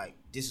look. Like,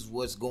 this is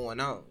what's going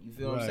on. You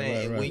feel what I'm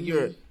saying?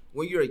 And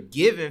when you're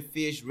given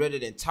fish rather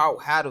than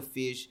taught how to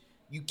fish,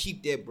 you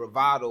keep that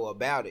bravado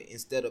about it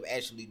instead of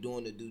actually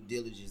doing the due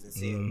diligence and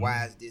saying,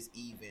 why is this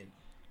even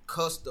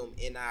custom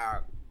in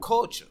our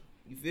culture?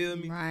 You feel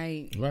me?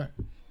 Right.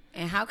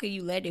 And how can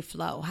you let it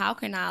flow? How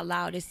can I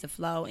allow this to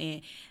flow and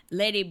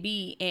let it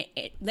be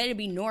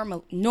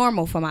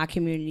normal for my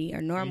community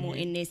or normal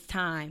in this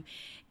time?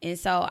 And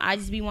so I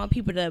just want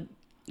people to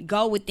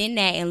go within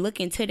that and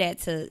look into that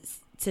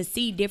to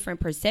see different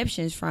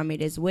perceptions from it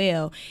as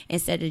well,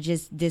 instead of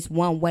just this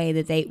one way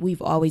that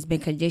we've always been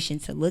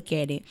conditioned to look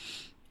at it.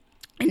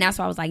 And that's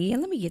why I was like,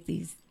 let me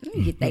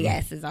get their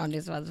asses on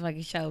this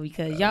motherfucking show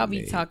because y'all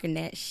be talking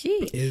that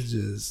shit. It's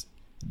just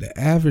the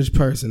average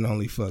person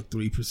only fuck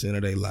 3%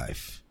 of their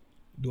life.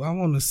 Do I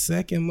want a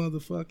second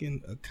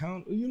motherfucking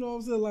account? You know what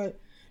I'm saying?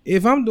 Like,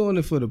 if I'm doing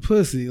it for the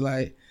pussy,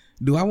 like,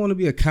 do I want to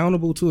be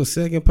accountable to a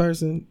second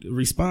person,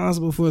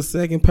 responsible for a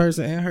second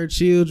person and her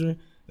children?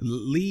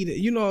 Lead it,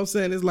 you know what I'm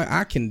saying? It's like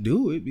I can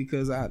do it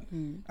because I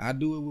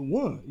do it with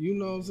one. You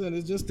know what I'm saying?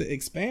 It's just the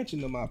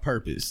expansion of my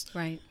purpose.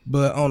 Right.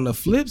 But on the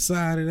flip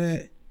side of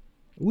that,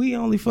 we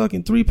only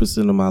fucking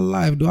 3% of my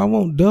life. Do I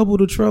want double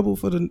the trouble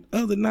for the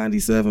other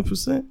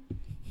 97%?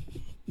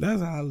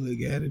 That's how I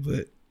look at it.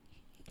 But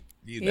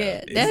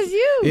that's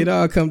you. It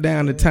all come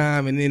down to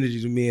time and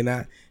energy to me.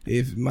 And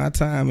if my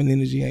time and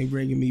energy ain't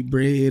bringing me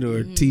bread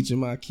or teaching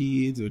my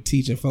kids or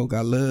teaching folk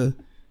I love,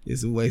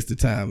 it's a waste of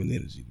time and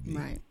energy to me.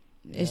 Right.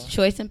 It's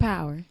choice and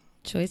power.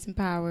 Choice and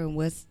power and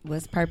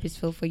what's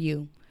purposeful for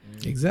you.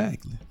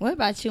 Exactly. What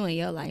about you and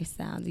your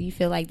lifestyle? Do you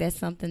feel like that's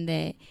something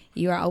that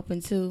you are open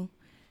to?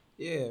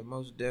 Yeah,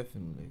 most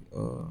definitely.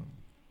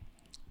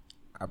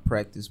 I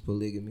practice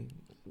polygamy.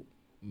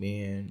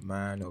 Me and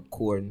mine are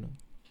courting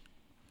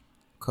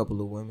a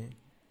couple of women.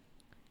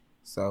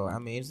 So I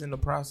mean, it's in the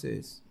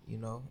process. You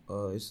know,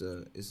 it's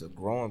a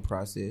growing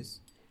process.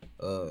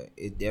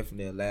 It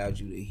definitely allows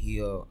you to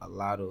heal a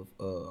lot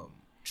of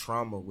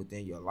trauma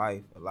within your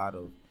life, a lot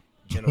of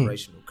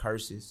generational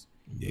curses.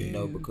 You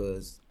know,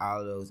 because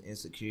all of those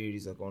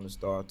insecurities are going to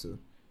start to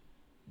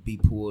be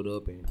pulled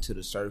up into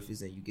the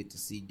surface, and you get to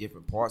see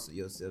different parts of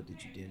yourself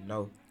that you didn't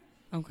know.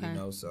 Okay. You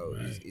know, so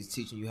it's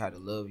teaching you how to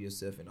love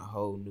yourself in a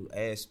whole new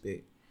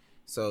aspect.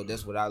 So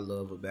that's what I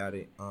love about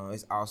it.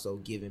 It's also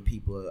giving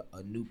people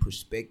a new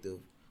perspective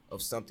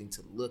of something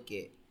to look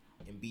at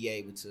and be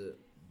able to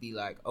be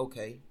like,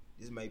 okay,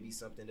 this may be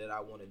something that I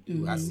want to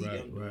do. I see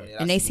them doing it.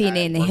 And they see it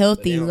in a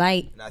healthy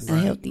light. A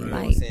healthy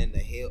light. I'm saying the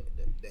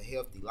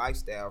healthy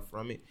lifestyle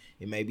from it.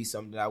 It may be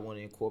something that I want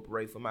to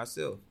incorporate for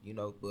myself, you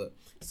know, but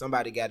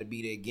somebody got to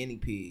be that guinea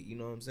pig, you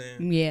know what I'm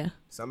saying? Yeah.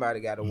 Somebody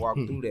got to walk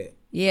through that.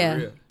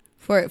 Yeah.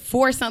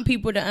 For some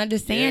people to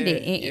understand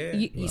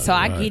it. And so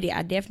I get it.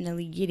 I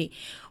definitely get it.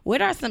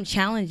 What are some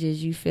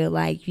challenges you feel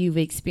like you've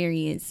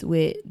experienced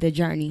with the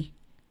journey?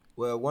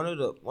 Well, one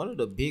of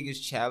the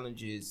biggest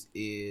challenges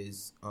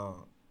is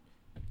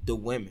the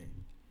women,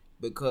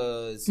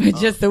 because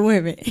just the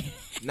women.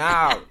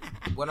 Now,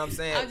 what I'm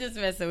saying, I'm just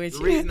messing with you.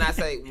 The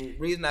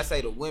reason I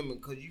say the women,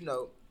 because you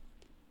know,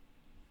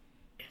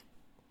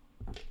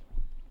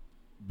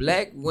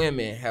 black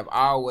women have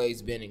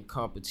always been in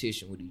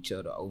competition with each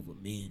other over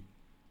men.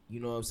 You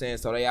know what I'm saying?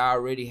 So they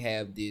already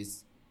have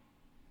this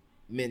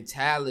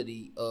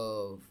mentality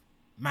of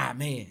my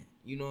man.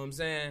 You know what I'm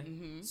saying?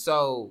 Mm-hmm.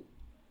 So,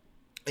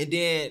 and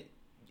then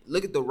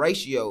look at the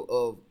ratio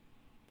of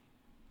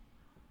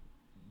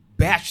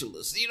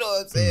bachelors. You know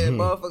what I'm saying?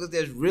 Mm-hmm. Motherfuckers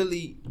that's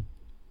really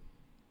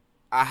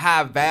a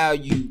high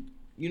value,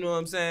 you know what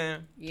I'm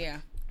saying? Yeah.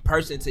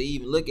 Person to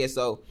even look at.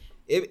 So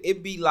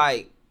it be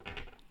like,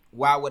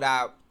 why would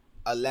I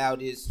allow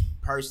this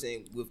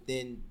person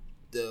within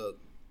the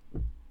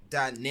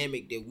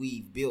dynamic that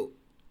we've built?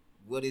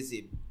 What is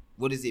it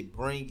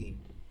bringing?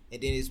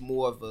 And then it's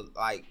more of a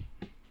like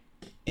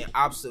an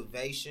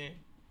observation,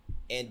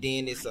 and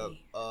then it's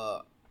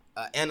a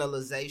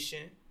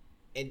analyzation,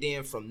 and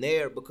then from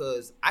there,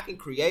 because I can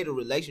create a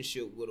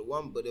relationship with a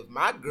woman, but if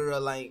my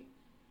girl ain't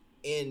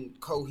in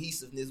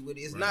cohesiveness with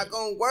it, it's not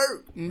gonna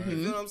work. Mm-hmm. You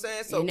know what I'm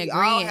saying? So we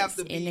all have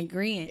to be in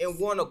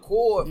one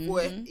accord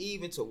for it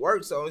even to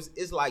work. So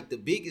it's like the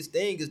biggest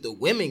thing is the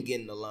women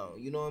getting along.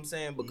 You know what I'm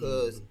saying?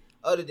 Because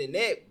other than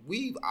that,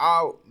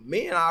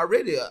 men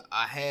already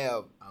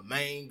have a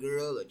main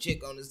girl, a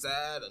chick on the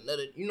side,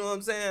 another. You know what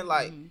I'm saying?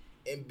 Like,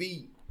 and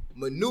be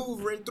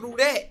maneuvering through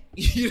that.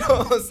 You know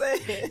what I'm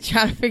saying?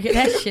 Trying to figure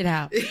that shit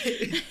out.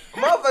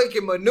 Motherfucker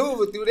can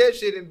maneuver through that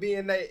shit and be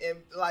on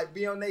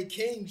their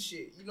king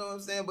shit. You know what I'm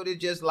saying? But it's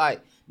just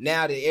like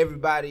now that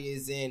everybody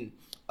is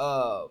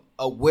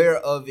aware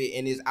of it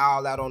and is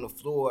all out on the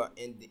floor,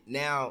 and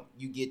now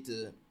you get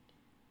to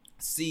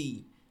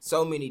see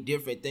so many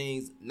different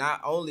things,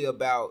 not only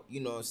about,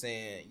 you know what I'm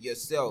saying,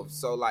 yourself.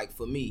 So like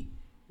for me,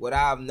 what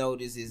I've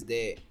noticed is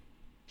that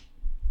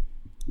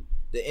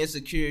the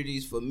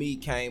insecurities for me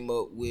came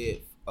up with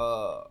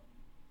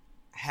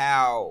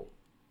how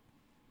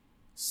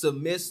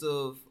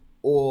submissive,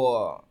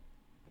 or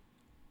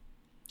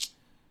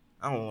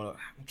I'm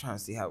trying to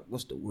see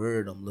what's the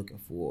word I'm looking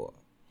for.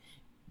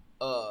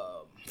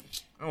 I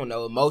don't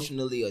know,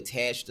 emotionally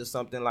attached to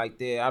something like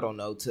that. I don't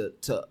know,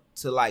 to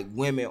like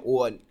women,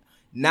 or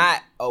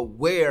not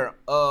aware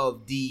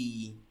of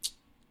the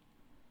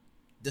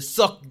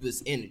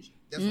succubus energy.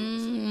 That's what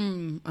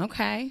I'm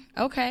saying.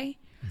 Okay.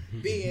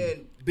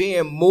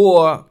 Being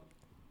more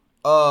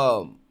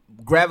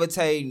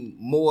gravitating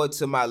more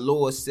to my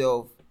lower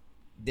self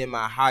than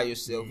my higher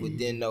self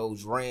within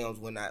those realms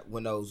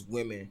when those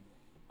women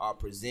are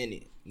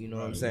presented. You know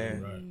what I'm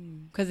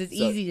saying? Because it's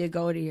easy to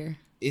go there.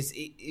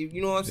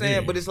 You know what I'm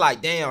saying? But it's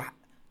like, damn,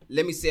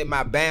 let me set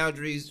my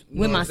boundaries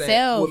with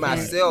myself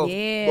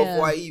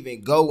before I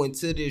even go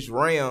into this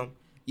realm.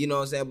 You know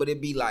what I'm saying? But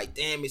it'd be like,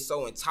 damn, it's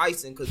so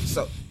enticing because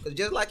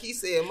just like he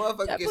said,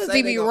 motherfucker can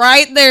say be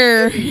right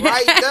there.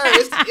 Right there.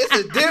 It's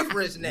a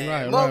difference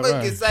now.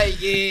 Motherfucker can say,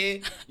 yeah,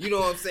 you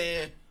know what I'm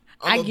saying?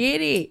 I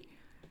get it.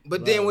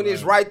 But then when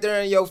it's right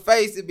there in your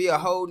face, it'd be a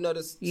whole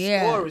nother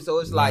story. So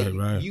it's like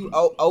you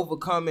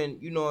overcoming,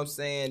 you know what I'm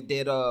saying,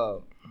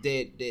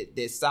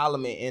 that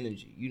Solomon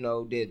energy, you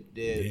know,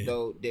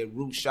 that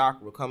root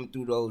chakra coming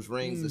through those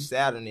rings of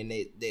Saturn, and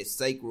that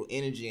sacral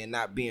energy, and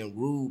not being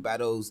ruled by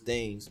those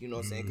things, you know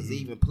what I'm saying? Because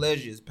even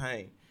pleasure is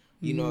pain,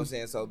 you know what I'm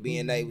saying? So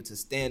being able to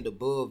stand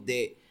above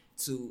that,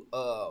 to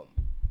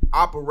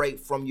operate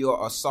from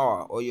your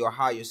Asar or your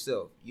higher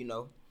self, you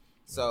know?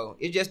 So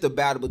it's just a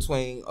battle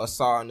between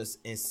Asar and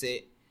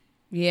Set.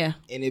 Yeah.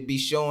 And it be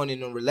showing in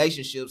the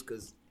relationships,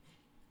 because,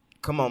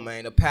 come on,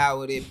 man, the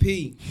power of that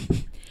P.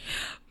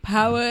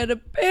 Power of the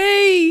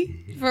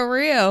P. For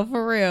real.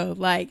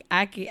 Like,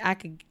 I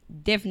could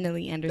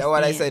definitely understand. That's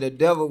why they say the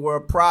devil wear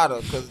Prada,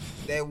 because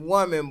that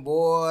woman,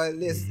 boy,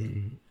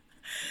 listen.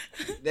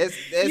 That's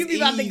you be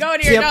Eve about to go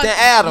there, tempting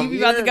Adam. You be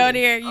about to go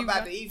there. I'm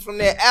about to eat from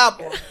that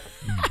apple.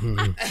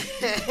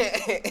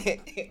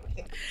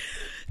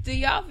 Do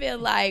y'all feel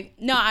like,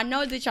 no, I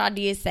know that y'all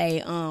did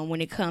say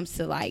when it comes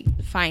to like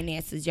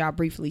finances, y'all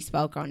briefly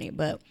spoke on it,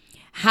 but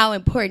how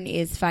important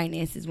is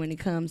finances when it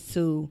comes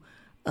to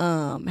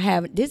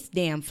having this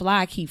damn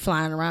fly keep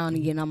flying around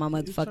and getting on my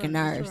motherfucking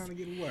nerves. Trying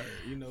to get a word.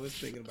 You know, it's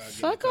thinking about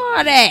fuck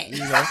all that. You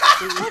know?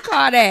 Fuck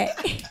all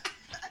that.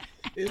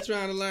 It's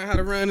trying to learn how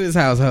to run his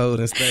household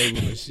and stable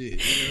and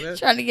shit. You know,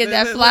 trying to get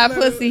that fly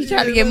pussy.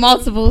 Trying to get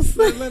multiples.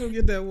 Let him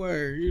get that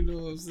word. You know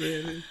what I'm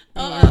saying?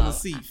 Have a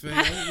seat,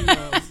 fam. You know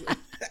what I'm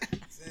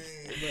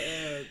saying?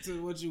 But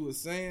to what you were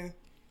saying,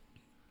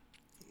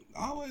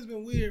 always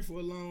been weird for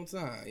a long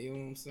time. You know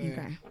what I'm saying?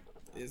 Okay.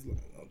 It's like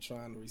I'm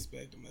trying to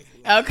respect him.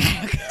 As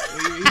okay.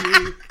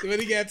 When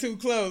he got too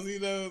close, you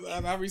know,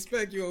 I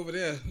respect you over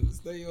there.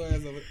 Stay your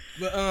ass over there.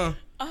 But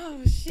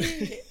oh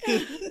shit.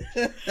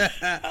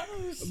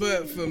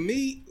 But for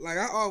me, like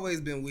I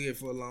always been weird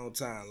for a long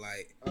time.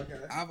 Like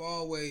I've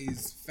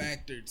always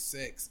factored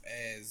sex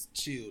as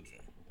children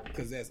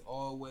because that's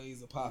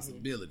always a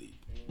possibility.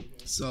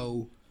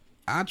 So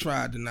I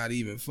tried to not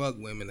even fuck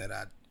women that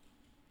I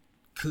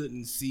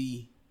couldn't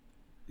see.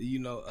 You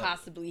know,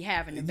 possibly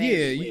having a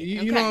baby.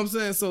 Yeah, you know what I'm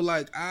saying. So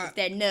like, if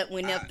that nut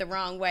went up the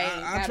wrong way.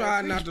 I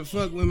tried not to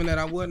fuck women that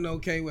I wasn't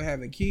okay with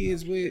having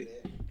kids with,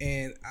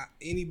 and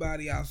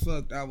anybody I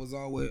fucked, I was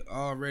always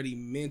already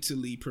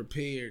mentally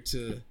prepared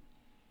to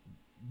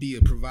be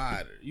a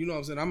provider. You know what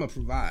I'm saying? I'm a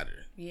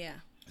provider. Yeah.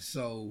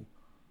 So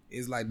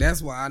it's like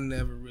that's why I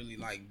never really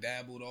like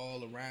dabbled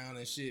all around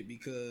and shit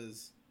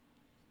because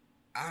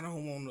I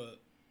don't want to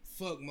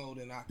fuck more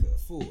than I could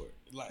afford.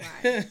 Like,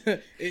 right.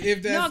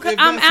 if that's, no, because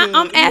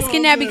I'm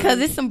asking that because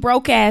it's some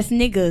broke ass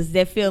niggas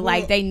that feel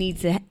like they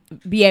need to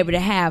be able to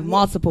have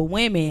multiple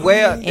women.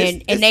 Well,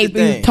 and they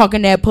be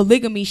talking that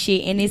polygamy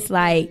shit, and it's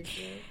like,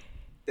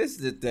 this is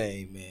the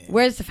thing, man.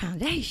 Where's the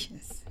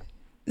foundations?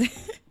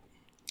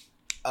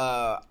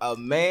 A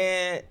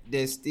man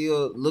that's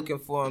still looking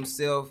for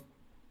himself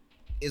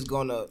is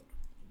gonna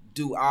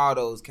do all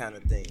those kind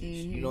of things.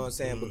 Mm-hmm. You know what I'm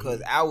saying?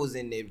 Because I was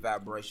in that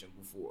vibration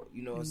before.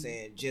 You know what I'm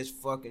saying? Just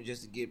fucking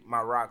just to get my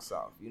rocks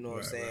off. You know what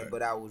I'm saying? Right.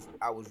 But I was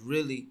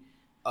really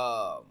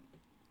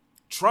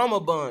trauma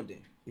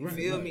bonding. You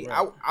feel me?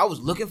 Right. I was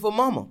looking for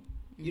mama.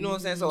 You know what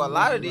I'm saying? So a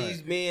lot of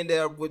these men that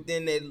are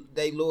within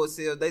their lower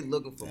selves, they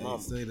looking for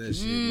mama. Say that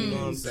shit. You know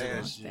what I'm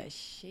saying? That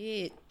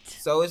shit.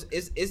 So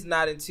it's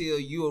not until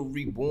you are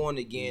reborn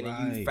again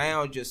and you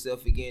found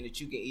yourself again that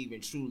you can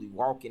even truly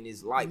walk in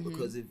this light.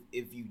 Because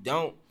if you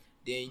don't,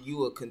 then you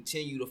will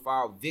continue to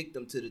fall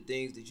victim to the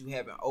things that you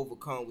haven't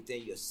overcome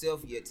within yourself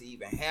yet to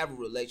even have a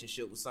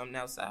relationship with something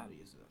outside of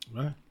yourself.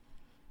 Right.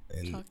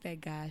 And talk that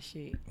guy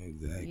shit.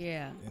 Exactly.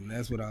 Yeah. And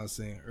that's what I was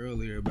saying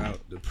earlier about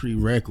the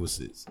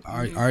prerequisites.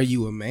 Are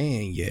you a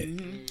man yet?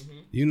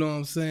 You know what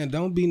I'm saying?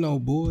 Don't be no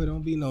boy.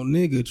 Don't be no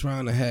nigga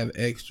trying to have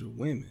extra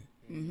women.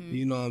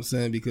 You know what I'm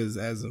saying? Because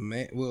as a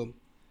man, well,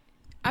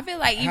 I feel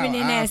like even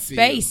in that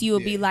space, you'll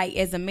be like,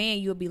 as a man,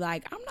 you'll be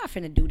like, I'm not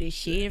finna do this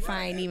shit if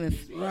I ain't even.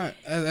 Right.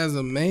 As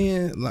a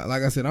man,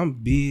 like I said, I'm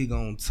big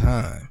on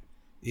time.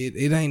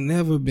 It ain't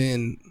never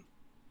been.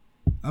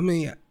 I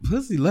mean,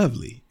 pussy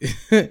lovely.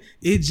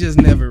 It just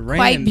never ran.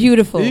 Quite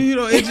beautiful. You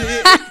know,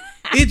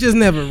 it just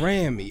never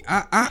ran me.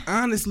 I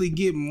honestly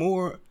get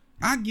more.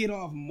 I get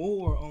off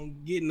more on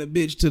getting a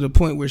bitch to the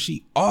point where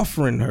she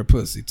offering her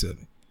pussy to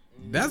me.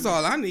 That's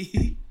all I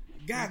need.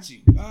 Got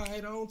you. All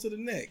right, on to the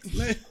next.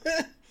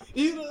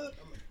 You know,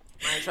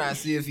 I ain't trying to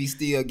see if he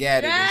still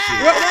got it and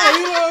shit. Well,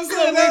 you know what I'm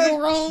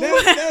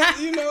saying?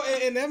 That's, you know,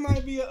 and that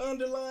might be an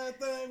underlying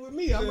thing with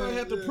me. I might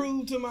have to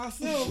prove to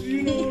myself.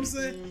 You know what I'm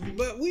saying?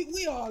 But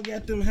we all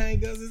got them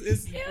hang-ups.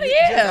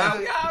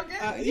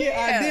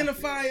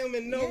 Identify them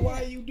and know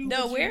why you do.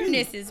 The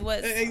awareness is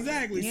what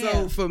exactly. Yeah.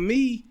 So for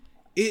me,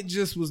 it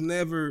just was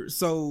never.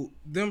 So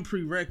them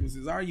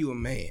prerequisites. Are you a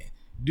man?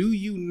 Do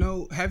you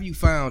know? Have you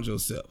found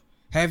yourself?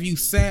 Have you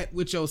sat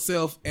with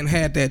yourself and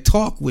had that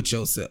talk with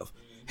yourself?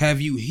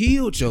 Have you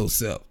healed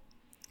yourself?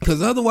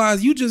 Because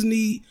otherwise, you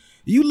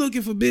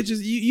looking for bitches.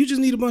 You just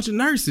need a bunch of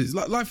nurses.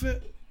 Like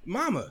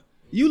mama,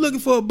 you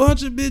looking for a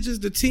bunch of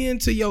bitches to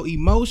tend to your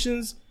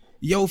emotions,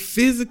 your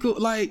physical.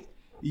 Like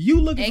you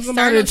looking for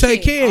somebody to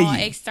take care of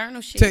you. External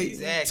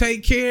shit.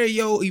 Take care of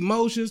your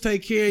emotions.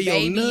 Take care of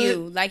your nut.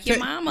 You like your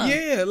mama.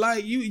 Yeah,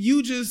 like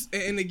you just.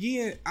 And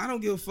again, I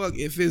don't give a fuck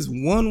if it's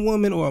one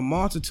woman or a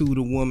multitude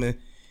of women.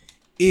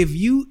 If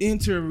you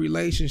enter a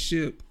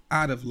relationship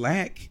out of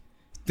lack,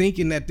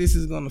 thinking that this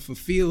is going to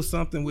fulfill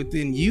something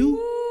within you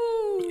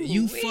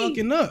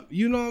fucking up.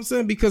 You know what I'm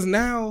saying? Because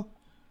now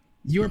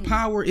your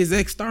power is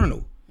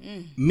external.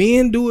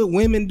 Men do it,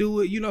 women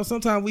do it. You know,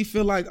 sometimes we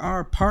feel like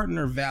our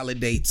partner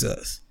validates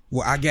us.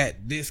 Well, I got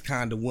this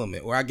kind of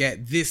woman, or I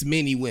got this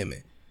many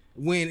women.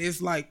 When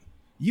it's like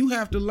you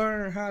have to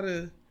learn how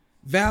to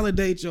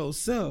validate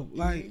yourself.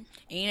 Like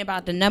ain't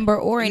about the number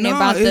or ain't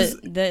about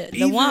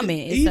the woman.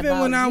 It's even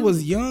about when I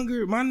was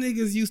younger, my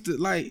niggas used to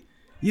like,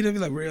 you know, be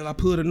like, real, I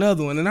put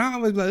another one. And I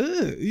always be like,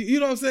 ugh. You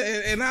know what I'm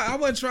saying? And I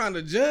wasn't trying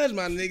to judge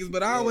my niggas,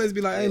 but I always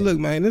be like, hey, look,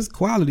 man, this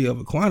quality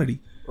over quantity.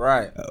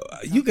 Right.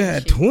 You can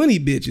have 20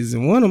 bitches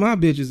and one of my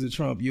bitches is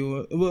Trump.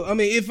 Well, I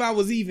mean, if I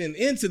was even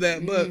into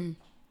that, but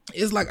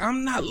it's like,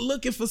 I'm not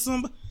looking for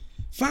somebody.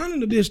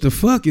 Finding a bitch to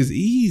fuck is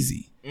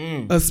easy.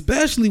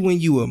 Especially when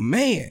you a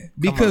man,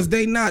 because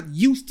they not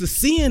used to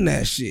seeing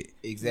that shit.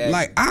 Exactly.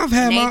 Like I've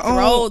had my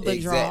own. They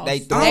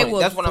will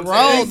that's what I'm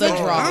saying. The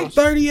I'm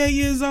 38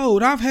 years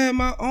old. I've had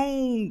my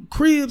own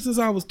crib since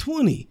I was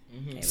 20.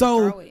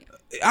 So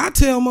I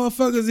tell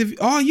motherfuckers, if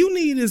all you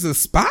need is a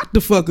spot to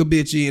fuck a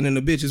bitch in, and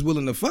the bitch is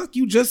willing to fuck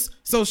you, just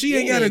so she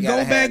ain't gotta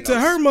go back to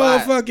her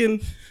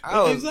motherfucking.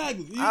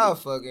 Exactly. I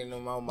was fucking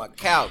them on my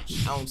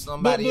couch, on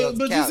somebody else's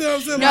couch. But you see what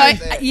I'm saying?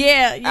 No, like,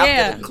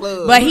 yeah.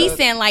 Club, but he's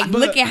saying like,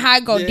 look at how I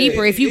go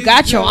deeper if you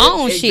got your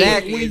own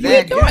shit.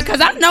 Exactly.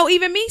 Because I know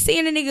even me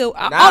seeing a nigga,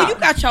 oh, you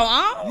got your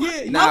own.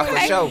 Yeah,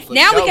 for sure.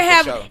 Now we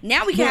can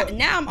have.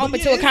 Now I'm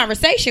open to a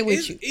conversation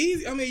with you.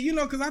 Easy. I mean,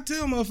 because I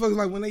tell motherfuckers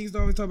like when they used to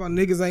always talk about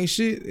niggas ain't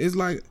shit. It's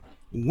like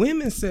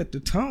women set the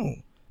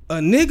tone. A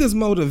nigga's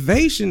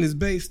motivation is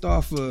based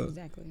off of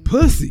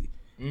pussy.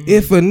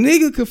 If a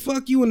nigga could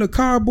fuck you in a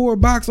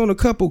cardboard box on a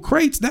couple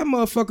crates, that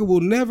motherfucker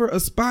will never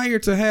aspire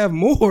to have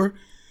more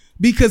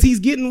because he's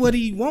getting what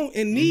he want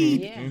and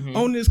need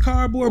on this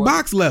cardboard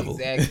box level.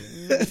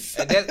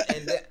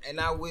 Exactly. and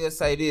I will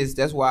say this.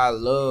 That's why I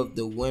love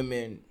the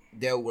women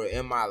that were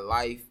in my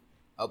life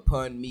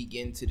upon me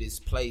getting to this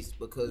place,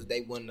 because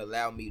they wouldn't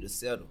allow me to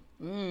settle.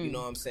 You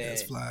know what I'm saying?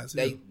 That's flies,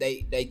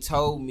 they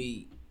told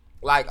me,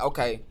 like,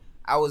 okay,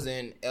 I was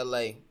in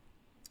LA.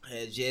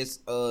 Had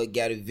just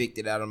got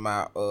evicted out of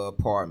my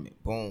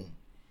apartment. Boom.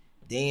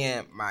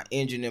 Then my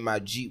engine in my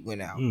Jeep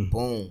went out.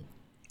 Boom.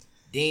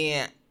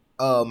 Then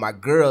my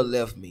girl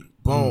left me.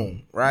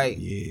 Boom. Right?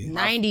 Yeah.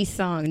 90s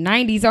song.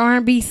 90s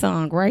R&B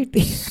song right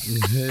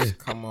there.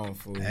 Come on,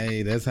 fool.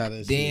 Hey, that's how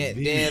that shit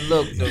be. Then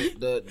look,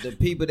 the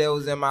people that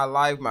was in my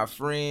life, my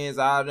friends,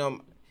 all of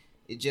them,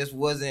 it just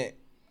wasn't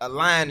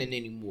aligning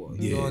anymore.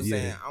 You know what I'm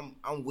saying?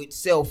 I'm with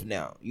self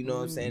now. You know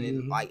what I'm saying?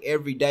 And like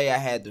every day I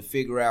had to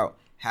figure out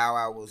how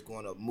I was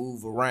going to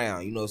move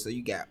around, you know. So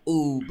you got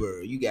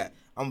Uber,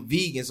 I'm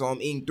vegan, so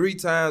I'm eating 3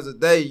 times a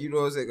day, you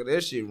know what I'm saying, because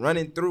that shit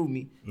running through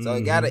me. So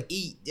I got to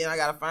eat, then I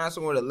got to find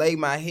somewhere to lay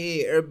my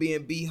head,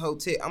 Airbnb,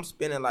 hotel. I'm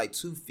spending like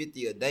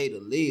 $250 a day to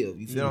live,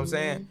 you feel what I'm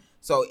saying?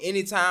 So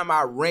anytime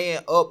I ran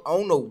up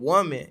on a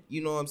woman,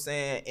 you know what I'm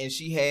saying, and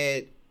she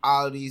had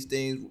all of these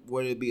things,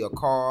 whether it be a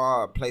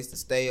car or a place to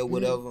stay or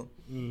whatever,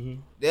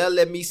 they'll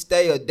let me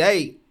stay a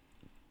day,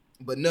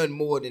 but nothing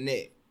more than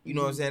that. You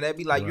know what I'm saying? That'd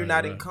be like, you're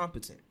not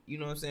incompetent. You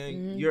know what I'm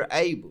saying? You're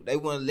able. They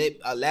wouldn't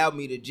allow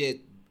me to just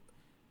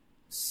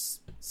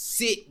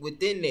sit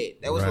within that.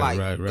 That was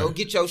go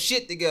get your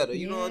shit together.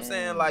 You know what I'm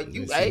saying? Like,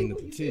 you able.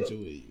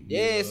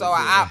 So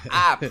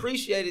I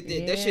appreciated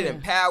that. That shit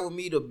empowered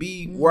me to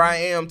be where I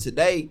am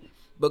today,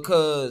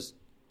 because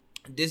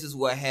this is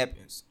what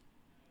happens.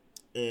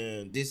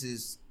 And this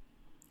is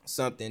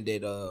something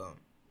that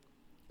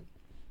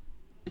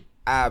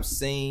I've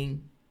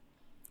seen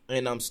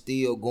and I'm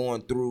still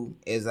going through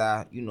as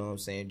I, you know what I'm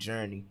saying,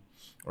 journey,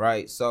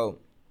 right? So,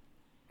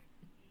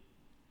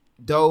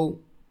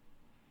 though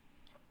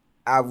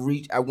I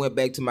went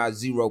back to my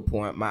 0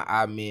 point, my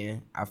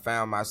amen. I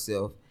found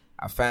myself.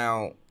 I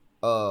found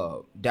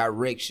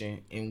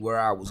direction in where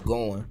I was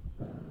going.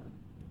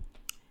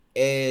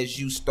 As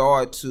you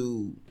start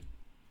to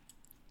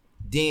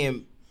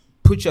then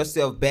put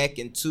yourself back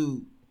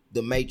into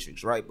the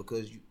matrix, right?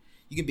 Because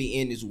you can be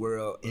in this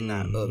world and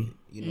not of it.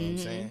 You know what I'm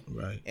saying?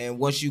 Right. And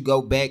once you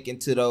go back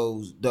into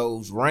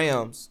those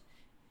realms,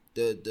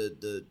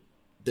 the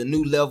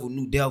new level,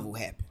 new devil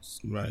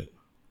happens. Right.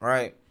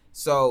 Right.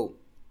 So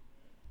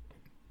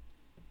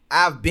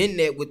I've been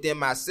there within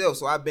myself.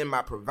 So I've been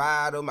my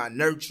provider, my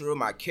nurturer,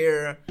 my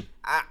carer.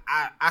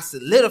 I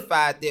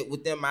solidified that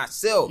within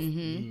myself.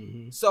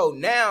 So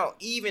now,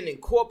 even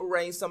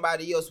incorporating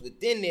somebody else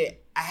within that,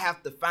 I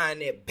have to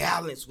find that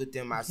balance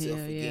within myself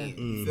again.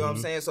 You feel what I'm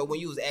saying? So when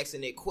you was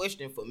asking that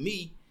question, for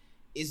me,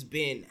 it's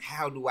been,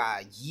 how do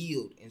I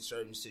yield in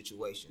certain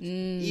situations?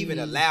 Even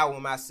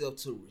allowing myself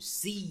to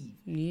receive,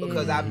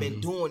 because I've been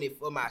doing it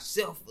for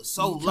myself for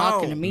so long.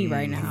 Talking to me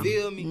right now. You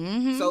feel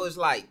me? So it's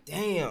like,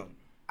 damn,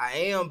 I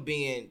am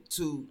being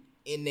too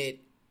in that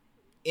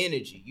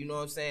energy. You know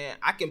what I'm saying?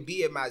 I can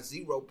be at my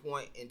 0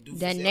 point and do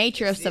that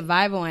nature of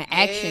survival and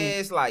action. Yeah,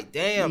 it's like,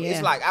 damn.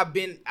 It's like I've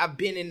been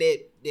in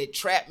that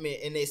trapment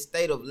and that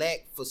state of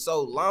lack for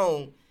so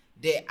long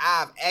that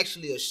I've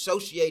actually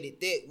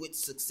associated that with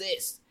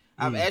success.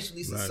 I've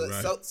actually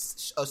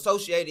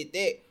associated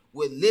that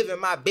with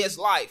living my best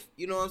life.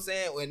 You know what I'm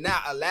saying? With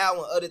not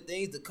allowing other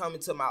things to come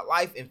into my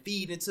life and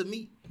feed into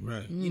me.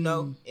 Right. You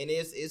know? And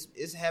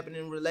it's happened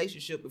in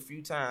relationship a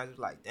few times. It's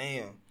like,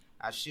 damn,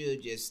 I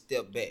should just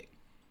step back.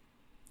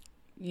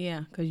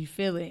 Yeah, because you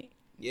feel it.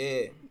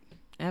 Yeah.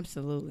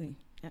 Absolutely.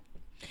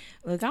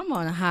 Look, I'm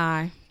on a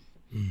high.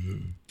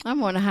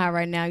 I'm on a high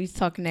right now. You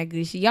talking that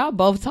good shit. Y'all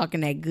both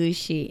talking that good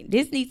shit.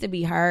 This needs to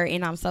be heard,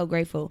 and I'm so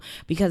grateful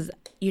because,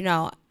 you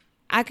know,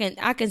 I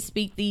can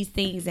speak these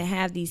things and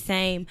have these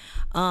same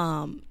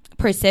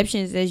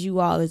perceptions as you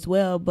all as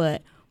well,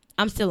 but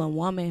I'm still a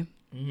woman.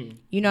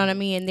 You know what I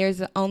mean? And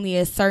there's only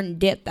a certain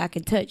depth I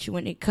can touch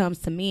when it comes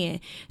to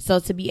men. So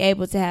to be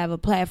able to have a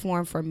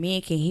platform for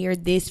men can hear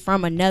this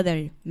from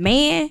another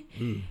man,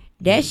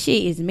 That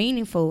shit is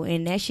meaningful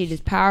and that shit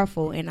is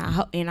powerful, and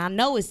I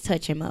know it's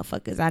touching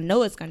motherfuckers. I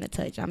know it's gonna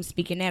touch. I'm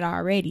speaking that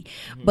already,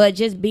 but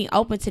just being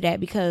open to that,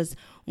 because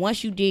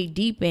once you dig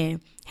deep and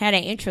have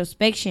that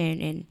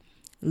introspection and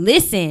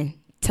listen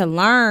to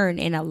learn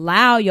and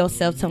allow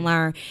yourself to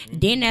learn,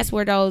 then that's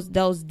where those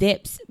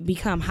depths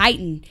become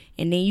heightened,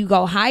 and then you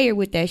go higher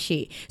with that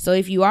shit. So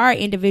if you are an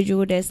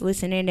individual that's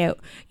listening that,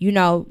 you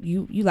know,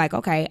 you like,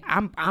 okay,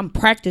 I'm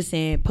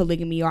practicing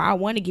polygamy, or I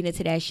want to get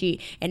into that shit,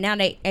 and now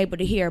they able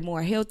to hear a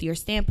more healthier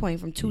standpoint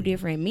from two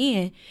different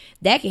men,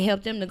 that can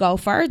help them to go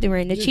further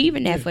in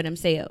achieving that for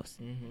themselves.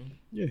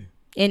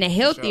 In a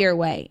healthier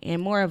way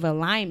and more of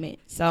alignment.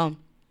 So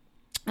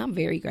I'm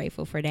very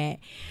grateful for that.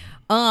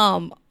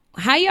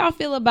 How y'all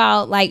feel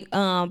about like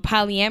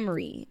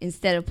polyamory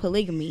instead of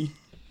polygamy?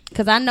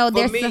 Because I know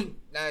there's listen,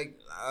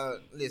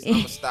 I'm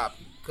gonna stop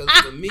you. Because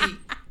for me,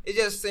 it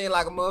just seems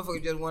like a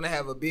motherfucker just want to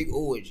have a big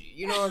orgy.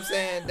 You know what I'm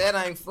saying? That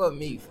ain't for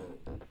me.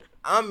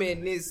 I'm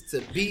in this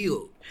to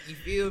build. You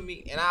feel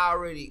me? And I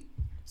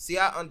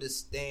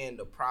understand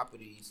the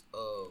properties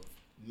of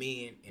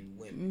men and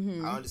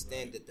women. I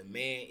understand that the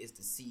man is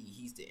the seed,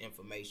 he's the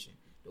information.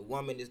 The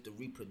woman is the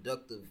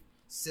reproductive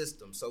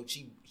system, so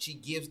she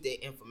gives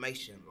that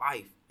information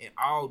life in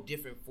all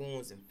different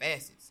forms and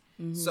facets.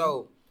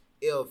 So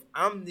if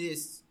I'm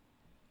this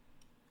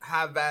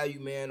high value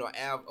man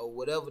or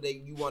whatever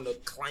you want to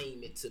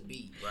claim it to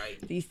be, right?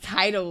 These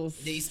titles,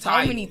 so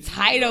many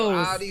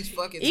titles, all these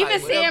fucking even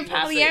titles, saying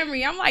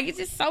polyamory, I'm like, it's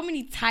just so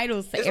many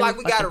titles. It's like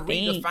we gotta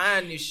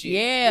redefine this shit.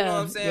 Yeah, you know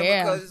what I'm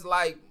saying? Because it's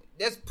like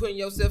that's putting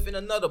yourself in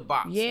another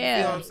box. Yeah,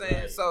 you know what I'm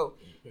saying? So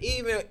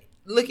even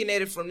looking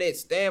at it from that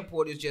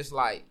standpoint, it's just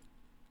like,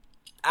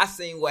 I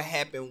seen what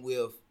happened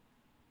with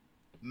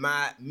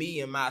me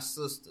and my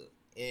sister,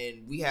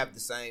 and we have the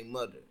same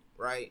mother,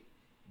 right?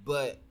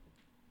 But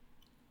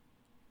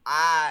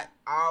I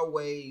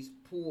always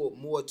pulled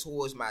more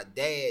towards my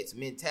dad's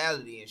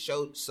mentality, and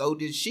so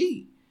did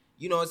she.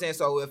 You know what I'm saying?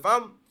 So if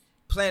I'm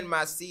planting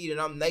my seed and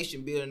I'm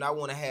nation building, I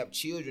want to have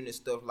children and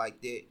stuff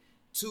like that,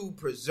 to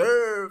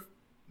preserve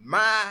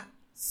my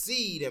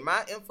seed and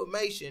my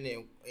information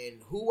and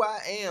who I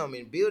am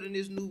and building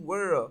this new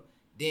world,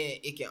 then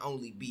it can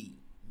only be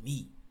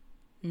me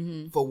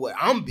for what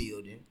I'm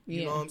building.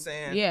 You know what I'm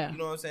saying? Yeah. You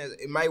know what I'm saying?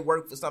 It might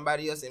work for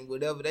somebody else and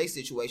whatever their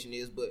situation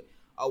is, but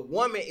a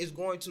woman is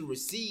going to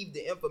receive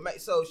the information.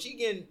 So she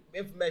getting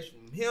information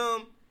from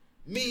him,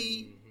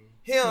 me,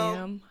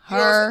 him,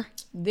 her,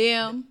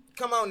 them.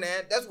 Come on now.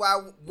 That's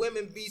why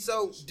women be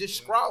so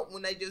distraught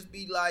when they just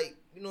be like,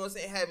 you know what I'm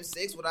saying, having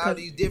sex with all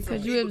these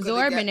different people. Because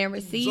you're absorbing and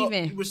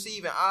receiving. You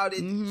receiving all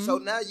this. So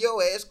now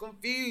your ass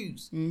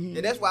confused. And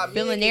that's why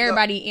feeling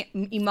everybody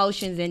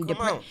emotions and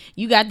depression.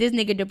 You got this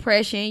nigga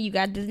depression. You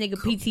got this nigga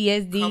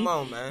PTSD. Come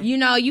on, man. You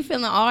know, you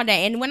feeling all that.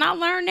 And when I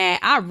learned that,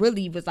 I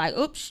really was like,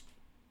 oops,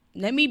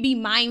 let me be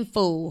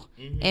mindful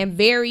and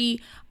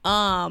very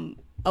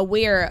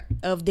aware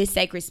of this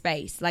sacred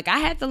space. Like, I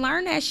had to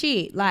learn that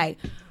shit. Like,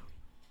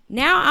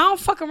 now I don't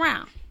fuck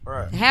around.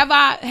 Right. Have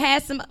I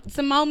had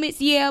some moments?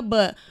 Yeah,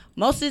 but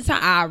most of the time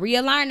I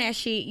realign that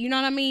shit. You know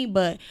what I mean?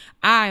 But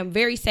I am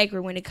very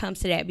sacred when it comes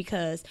to that,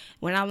 because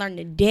when I learned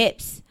the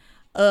depths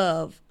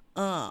of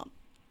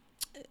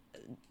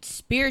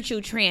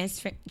spiritual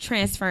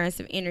transference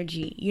of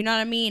energy, you know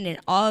what I mean, and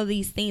all of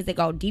these things that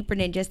go deeper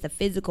than just the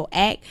physical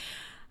act,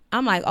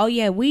 I'm like, oh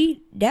yeah,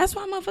 that's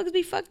why motherfuckers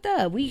be fucked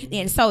up.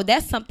 And so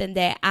that's something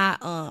that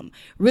I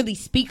really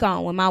speak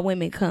on when my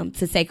women come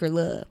to Sacred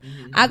Love.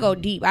 I go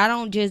deep. They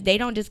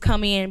don't just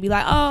come in and be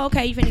like, oh,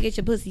 okay, you finna get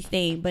your pussy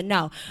steamed. But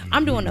no,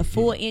 I'm doing a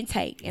full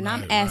intake, and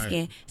I'm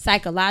asking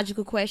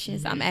psychological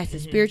questions. I'm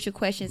asking spiritual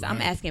questions.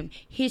 I'm asking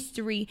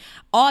history,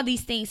 all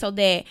these things, so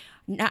that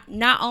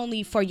not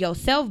only for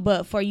yourself,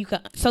 but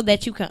so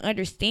that you can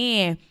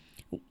understand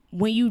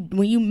when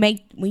you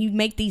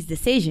make these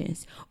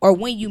decisions, or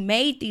when you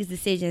made these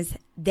decisions,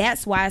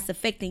 that's why it's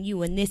affecting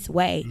you in this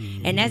way.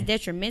 And that's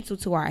detrimental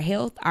to our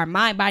health, our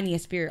mind, body,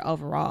 and spirit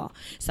overall.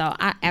 So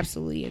I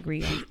absolutely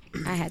agree.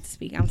 I had to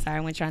speak. I'm sorry, I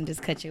wasn't trying to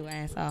just cut your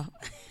ass off.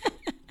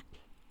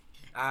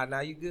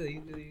 Nah, you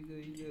good.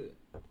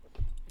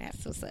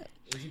 That's what's up.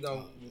 You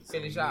gonna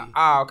finish out?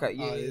 Oh, okay.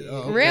 Yeah.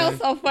 Okay. Real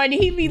so funny.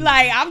 He be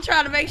like, I'm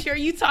trying to make sure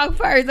you talk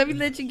first. Let me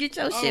let you get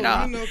your shit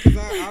off. You know, because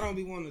I don't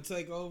be wanting to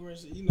take over and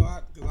shit. You know,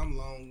 because I'm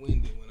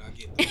long-winded when I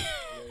get there.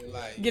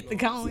 Get the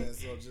going.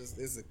 So just,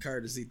 it's a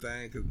courtesy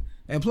thing.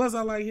 And plus,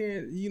 I like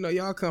hearing, you know,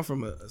 y'all come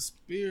from a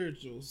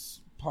spiritual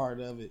part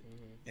of it.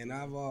 And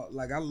I love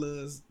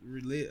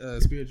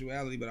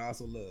spirituality, but I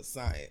also love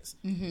science.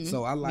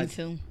 So I like... Me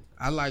too.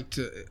 I like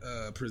to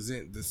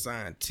present the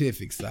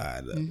scientific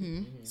side of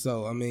it.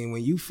 So, I mean,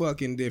 when you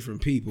fucking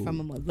different people... From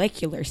a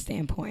molecular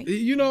standpoint.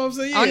 You know what I'm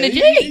saying? On the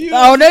G!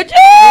 On the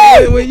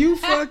G! When you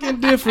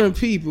fucking different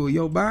people,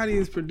 your body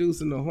is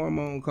producing a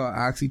hormone called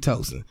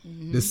oxytocin.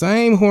 The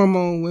same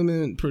hormone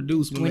women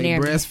produce when they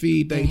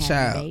breastfeed their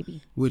child,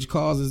 which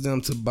causes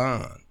them to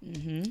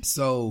bond.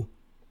 So,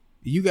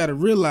 you got to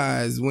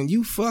realize, when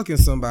you fucking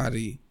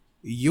somebody,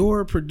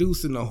 you're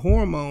producing a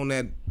hormone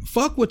that...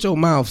 Fuck what your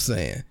mouth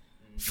saying.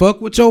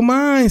 Fuck what your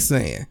mind's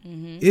saying.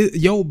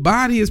 Your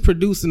body is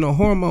producing a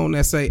hormone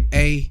that say,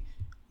 hey,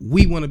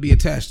 we want to be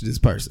attached to this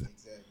person.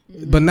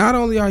 But not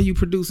only are you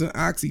producing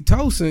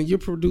oxytocin, you're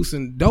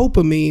producing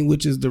dopamine,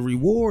 which is the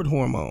reward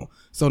hormone.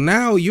 So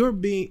now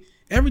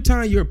every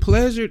time you're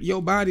pleasured,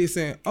 your body is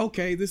saying,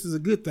 okay, this is a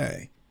good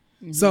thing.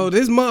 So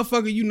this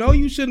motherfucker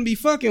you shouldn't be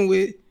fucking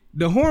with,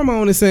 the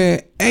hormone is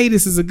saying, hey,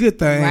 this is a good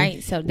thing.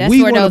 Right. So that's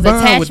where those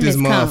attachments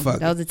come.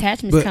 Those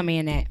attachments come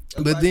in at.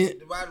 But then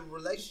why the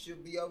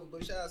relationship be over,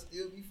 but y'all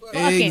still be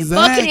fucking.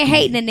 Fucking and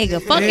hating the nigga.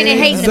 Fucking and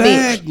hating the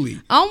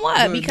bitch. On what?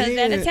 But because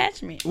that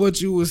attachment. What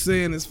you were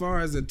saying as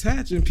far as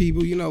attaching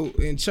people,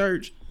 in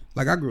church,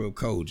 like I grew up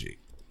Kojic.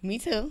 Me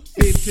too.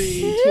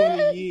 15,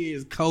 20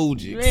 years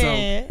Kojic.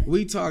 So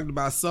we talked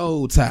about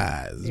soul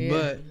ties. Yeah.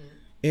 But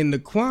in the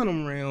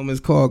quantum realm, it's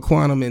called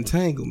quantum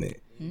entanglement.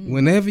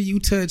 Whenever you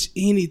touch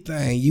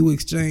anything, you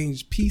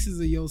exchange pieces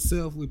of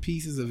yourself with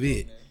pieces of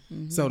it.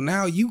 So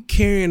now you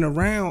carrying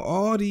around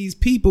all these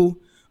people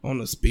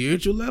on a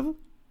spiritual level,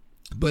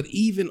 but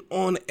even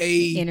on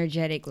a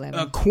energetic level,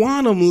 a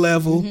quantum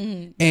level,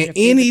 and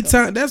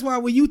anytime. That's why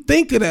when you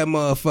think of that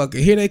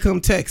motherfucker, here they come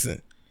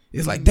texting.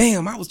 It's like,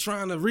 damn, I was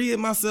trying to rid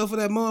myself of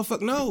that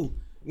motherfucker. No,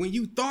 when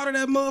you thought of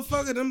that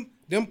motherfucker,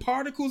 them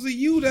particles of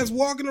you that's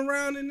walking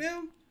around in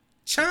them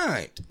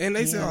chimed, and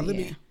they said, let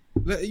me.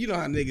 You know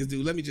how niggas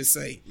do. Let me just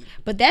say.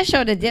 But that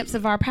showed the depths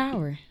of our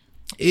power.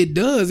 It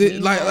does.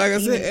 Like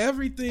I said,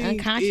 everything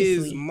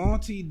is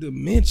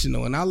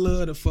multi-dimensional, and I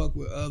love to fuck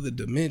with other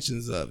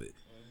dimensions of it.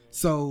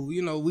 So,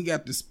 we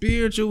got the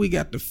spiritual, we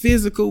got the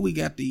physical, we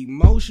got the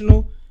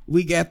emotional,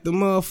 we got the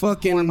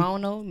motherfucking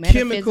hormonal,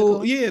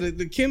 chemical. Yeah,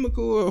 the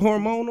chemical or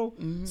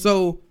hormonal.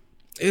 So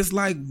it's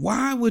like,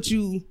 why would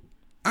you?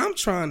 I'm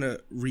trying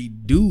to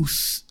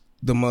reduce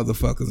the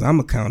motherfuckers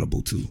I'm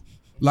accountable to.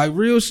 Like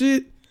real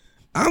shit.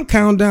 I'm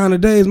counting down the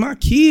days my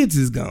kids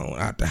is gone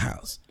out the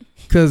house.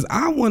 Because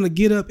I want to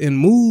get up and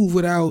move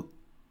without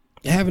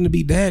having to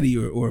be daddy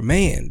or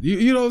man.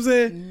 You know what I'm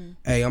saying?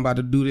 Hey, I'm about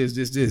to do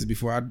this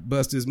before I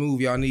bust this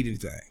move. Y'all need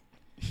anything?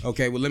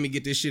 Okay, well, let me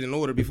get this shit in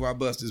order before I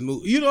bust this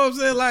move. You know what I'm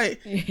saying?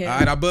 Like, all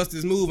right, I bust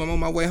this move. I'm on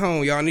my way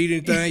home. Y'all need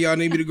anything? Y'all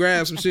need me to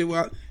grab some shit?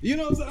 Well, you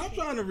know what I'm saying? I'm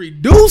trying to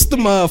reduce the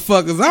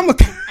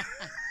motherfuckers.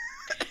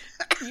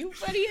 You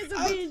funny as a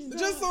bitch.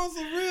 Just on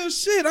some real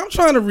shit. I'm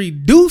trying to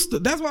reduce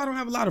that's why I don't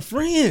have a lot of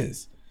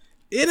friends.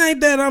 It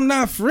ain't that I'm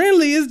not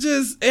friendly. It's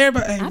just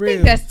everybody. Hey, I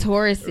think that's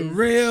Tauruses.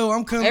 Real,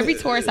 I'm coming. Every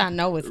Taurus I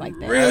know is like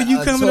that. Real,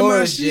 you coming to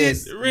my shit.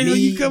 Real,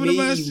 you coming to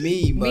my shit.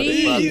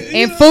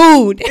 Me, and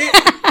food.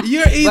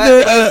 You're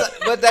either.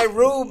 But they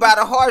ruled by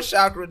the heart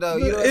chakra though.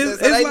 You know what I'm saying?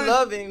 So they like,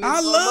 loving.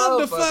 I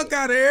love the fuck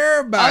out of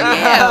everybody. Oh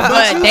yeah,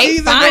 but they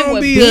fine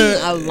with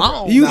being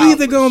alone. You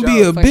either gonna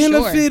be a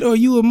benefit or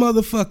you a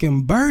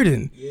motherfucking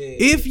burden. Yeah,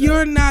 if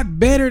you're not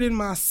better than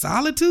my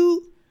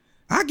solitude,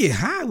 I get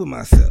high with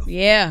myself.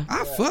 Yeah.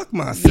 I fuck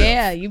myself.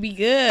 Yeah, you be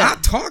good. I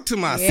talk to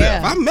myself.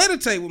 Yeah. I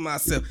meditate with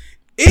myself.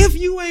 If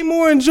you ain't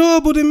more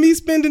enjoyable than me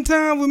spending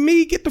time with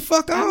me, get the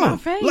fuck on. My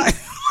face.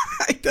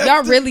 Like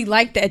y'all really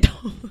like that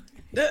though.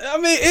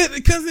 I mean,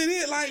 because it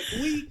is like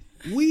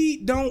we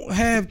don't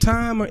have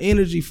time or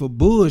energy for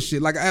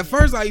bullshit. Like at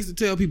first I used to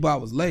tell people I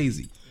was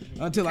lazy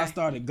until I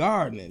started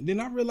gardening. Then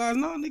I realized,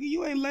 no, nigga,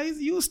 you ain't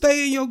lazy. You'll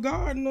stay in your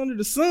garden under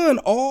the sun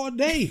all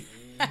day,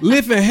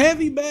 lifting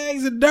heavy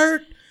bags of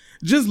dirt.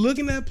 Just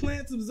looking at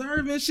plants,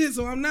 observing shit.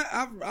 So I'm not,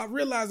 I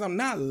realize I'm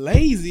not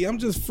lazy. I'm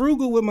just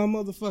frugal with my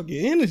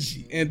motherfucking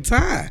energy and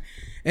time.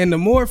 And the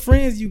more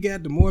friends you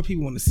got, the more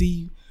people want to see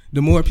you.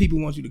 The more people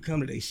want you to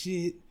come to their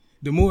shit.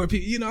 The more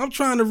people, I'm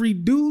trying to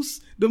reduce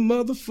the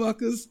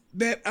motherfuckers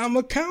that I'm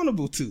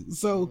accountable to.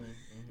 So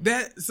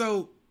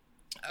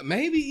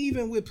maybe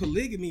even with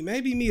polygamy,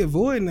 maybe me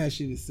avoiding that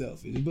shit is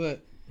selfish.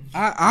 But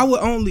I would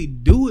only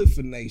do it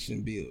for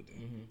nation building.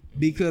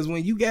 Because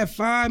when you got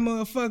 5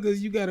 motherfuckers,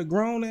 you got a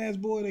grown ass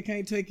boy that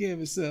can't take care of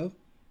himself.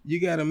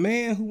 You got a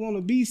man who want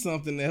to be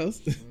something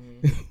else.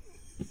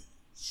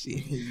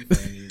 Shit.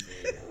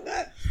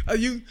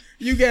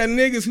 You got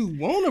niggas who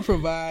want to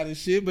provide and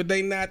shit, but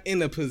they not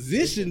in a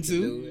position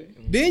to.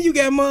 Then you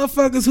got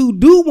motherfuckers who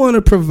do want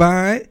to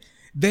provide.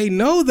 They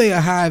know they a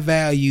high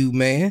value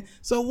man.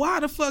 So why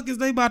the fuck is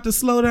they about to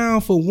slow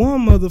down for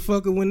one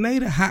motherfucker when they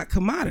the hot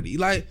commodity?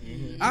 Like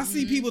I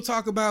see people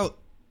talk about.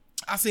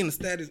 I seen a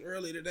status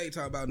earlier today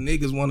talk about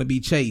niggas want to be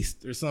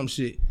chased or some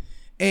shit.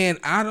 And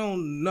I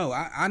don't know.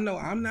 I know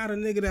I'm not a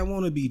nigga that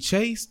want to be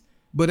chased,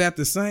 but at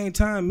the same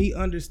time, me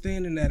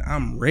understanding that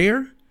I'm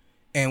rare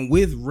and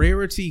with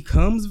rarity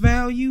comes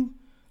value.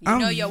 You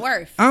know your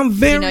worth. I'm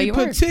very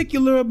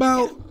particular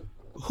about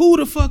who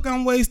the fuck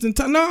I'm wasting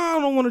time. No, I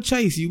don't want to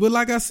chase you. But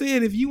like I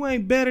said, if you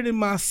ain't better than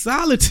my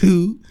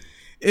solitude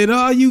and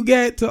all you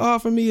got to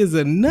offer me is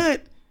a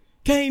nut,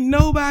 can't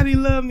nobody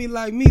love me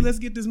like me. Let's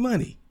get this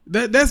money.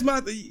 That's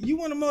my. You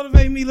want to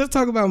motivate me? Let's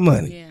talk about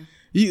money.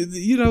 Yeah.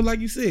 You know, like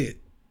you said,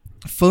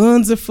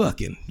 funds are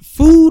fucking.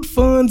 Food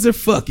funds are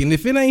fucking.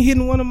 If it ain't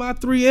hitting one of my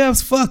 3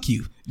 Fs, fuck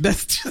you.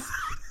 That's just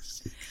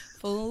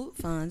Food,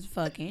 funds,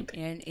 fucking,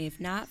 and if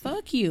not,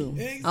 fuck you.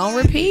 Exactly. On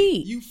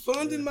repeat. You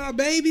funding my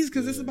babies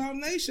because it's about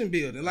nation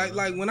building.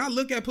 Like when I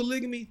look at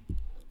polygamy,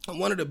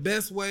 one of the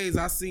best ways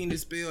I seen it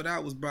spelled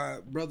out was by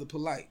Brother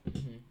Polite.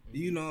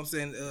 You know what I'm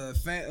saying?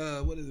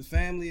 What is it?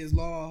 Family is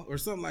law or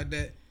something like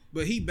that.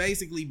 But he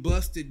basically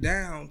busted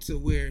down to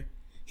where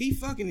he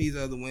fucking these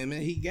other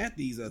women. He got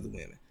these other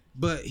women.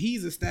 But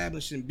he's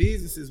establishing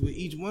businesses with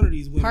each one of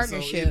these women.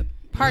 Partnership.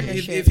 So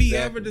if he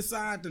ever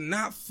decide to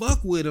not fuck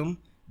with them,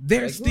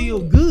 they're still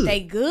good. They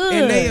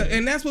good.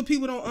 And that's what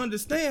people don't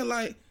understand.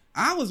 Like,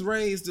 I was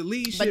raised to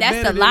lead shit. But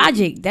that's the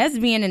logic. That's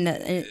being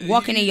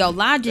walking in your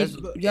logic,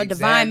 your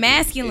divine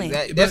masculine.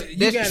 Exactly.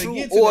 That's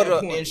true order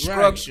and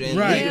structure and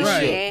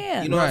leadership.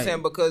 Yeah. You know what I'm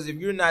saying? Because if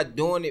you're not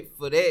doing it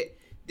for that,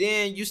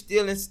 then you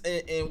still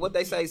in what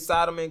they say,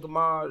 Sodom and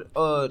Gomorrah,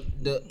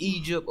 the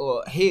Egypt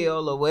or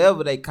hell or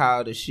whatever they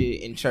call the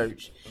shit in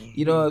church.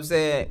 You know what I'm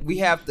saying? We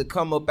have to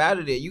come up out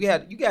of there. You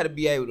got to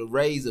be able to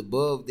raise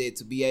above that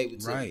to be able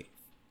to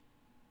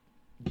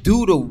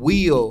do the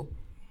will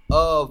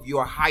of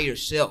your higher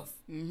self.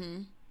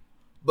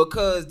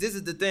 Because this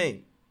is the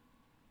thing.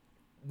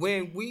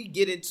 When we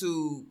get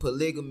into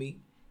polygamy,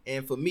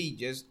 and for me,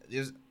 just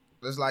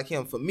like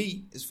him, for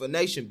me, it's for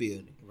nation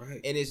building. Right.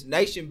 And it's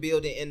nation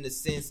building in the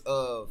sense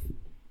of,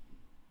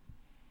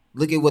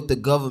 look at what the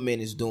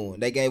government is doing.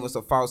 They gave us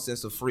a false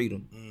sense of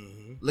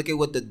freedom. Look at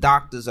what the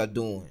doctors are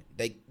doing.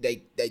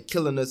 They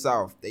killing us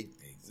off.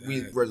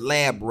 We're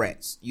lab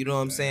rats. You know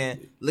what I'm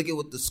saying? Look at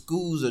what the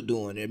schools are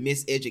doing. They're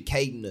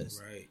miseducating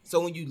us. Right. So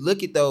when you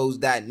look at those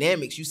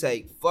dynamics, you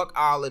say, fuck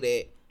all of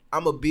that.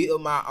 I'm going to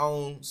build my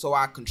own so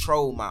I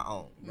control my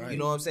own. Right. You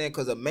know what I'm saying?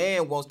 Because a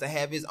man wants to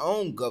have his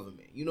own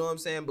government. You know what I'm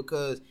saying?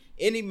 Because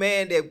any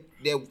man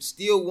that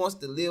still wants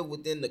to live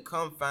within the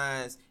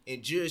confines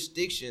and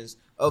jurisdictions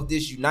of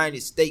this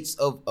United States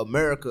of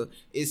America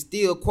is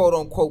still, quote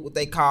unquote, what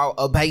they call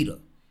a beta.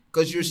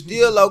 Because you're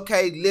still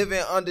okay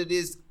living under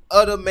this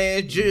other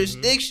man's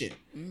jurisdiction.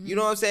 You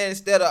know what I'm saying?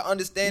 Instead of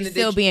understanding you're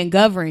still being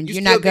governed.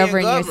 You're not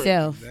governing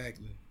yourself.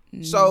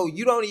 Exactly. So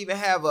you don't even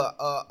have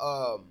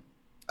a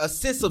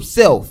sense of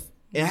self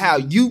and how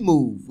you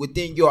move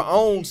within your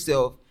own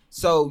self.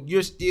 So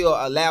you're still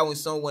allowing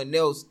someone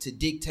else to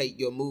dictate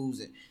your moves.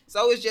 And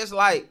so it's just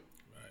like,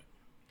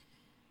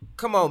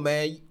 come on,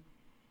 man.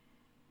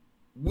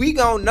 We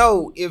gonna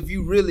know if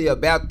you really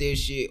about this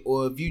shit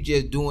or if you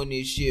just doing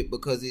this shit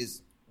because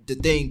it's the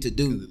thing to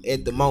do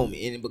at the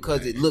moment and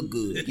because it look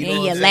good. You know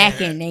and you're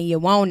lacking and you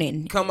want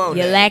it. Come on,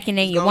 you're now. lacking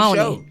and you want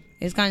it.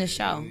 It's gonna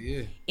show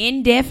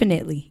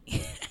indefinitely.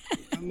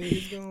 I mean,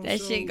 it's gonna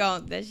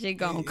that shit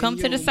gonna come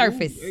to the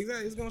surface.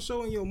 Exactly, it's gonna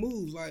show in your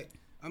moves. Like,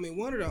 I mean,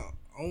 one of the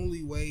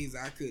only ways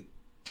I could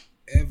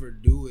ever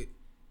do it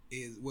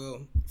is,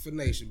 well, for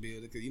nation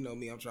building, because you know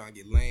me, I'm trying to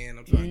get land,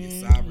 I'm trying to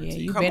get sovereignty.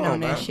 Yeah, you been on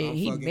that shit.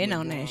 He been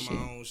on that shit.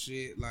 My own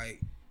shit.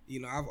 Like, you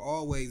know, I've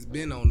always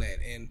been on that,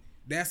 and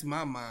that's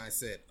my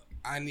mindset.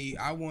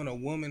 I want a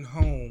woman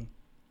home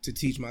to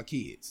teach my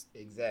kids.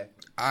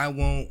 Exactly. I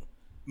want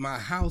my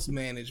house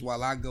managed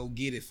while I go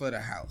get it for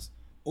the house.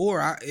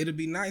 Or it'd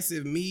be nice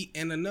if me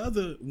and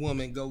another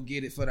woman go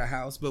get it for the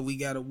house, but we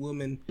got a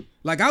woman.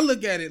 Like, I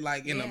look at it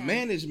like in a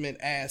management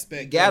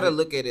aspect. You gotta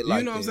look at it like that.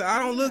 You know what I'm saying? I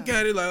don't look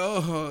at it like,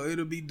 oh,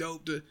 it'll be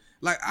dope to.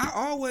 Like, I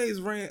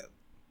always ran.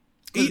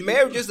 Because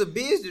marriage is a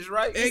business,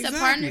 right? It's a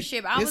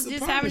partnership. I was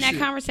just having that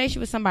conversation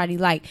with somebody.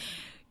 Like,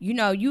 you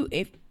know,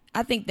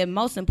 I think the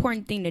most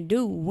important thing to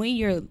do when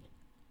you're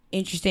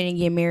interested in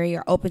getting married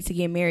or open to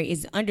getting married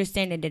is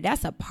understanding that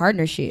that's a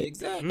partnership.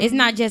 Exactly. It's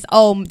not just,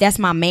 oh, that's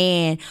my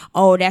man,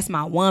 oh, that's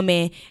my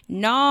woman.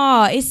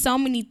 No, it's so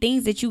many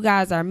things that you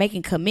guys are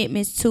making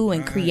commitments to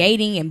and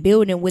creating and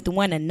building with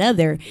one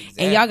another.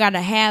 Exactly. And y'all got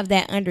to have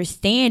that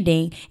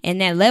understanding and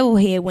that level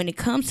head when it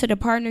comes to the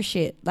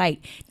partnership.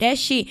 Like, that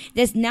shit,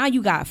 that's now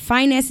you got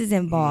finances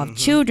involved,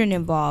 children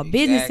involved,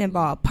 business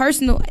involved,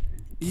 personal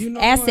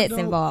assets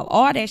involved,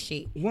 all that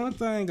shit. One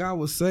thing I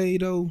would say,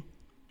 though,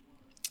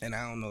 and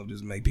I don't know if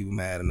this make people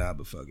mad or not,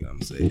 but fuck it,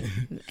 I'm saying.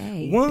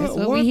 Hey, that's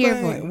what we here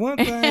for. One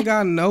thing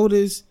I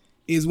noticed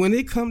is when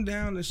it come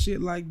down to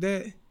shit like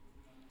that,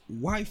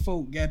 white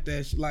folk got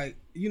that shit. Like,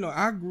 you know,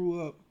 I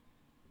grew up,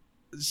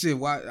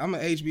 I'm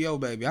an HBO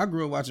baby. I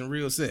grew up watching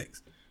Real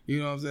Sex. You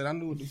know what I'm saying? I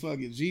knew what the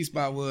fucking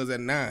G-spot was at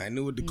 9. I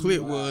knew what the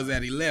clip was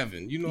at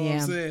 11. You know what I'm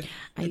saying?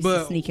 I used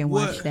to sneak and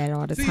watch that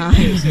all the time.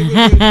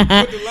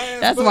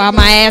 That's why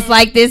my ass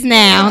like this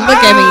now. Look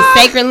at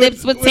me. Sacred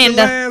Lips with Tinder.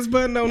 The last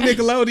button on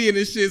Nickelodeon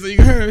and shit, so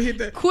you heard hit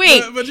that.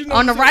 Quick. But you know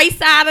on the right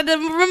side of the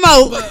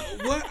remote.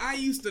 But what I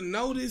used to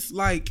notice,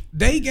 like,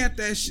 they got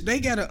that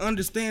they got an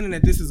understanding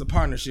that this is a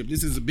partnership.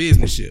 This is a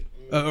business ship.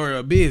 Or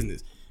a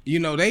business. You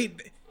know,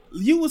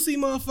 you will see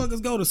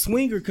motherfuckers go to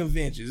swinger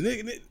conventions.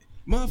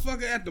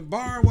 Motherfucker at the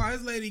bar while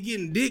this lady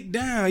getting dick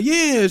down.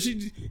 Yeah,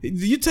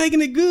 you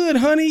taking it good,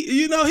 honey.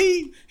 You know,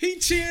 he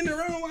cheering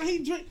around while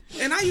he drink.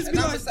 And I used to be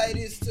I'm gonna say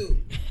this too.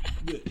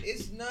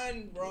 It's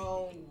nothing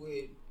wrong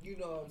with,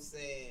 know what I'm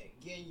saying,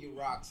 getting your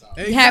rocks off.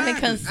 Exactly. Having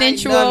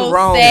consensual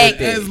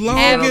sex. As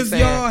long as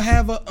y'all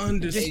have an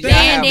understanding.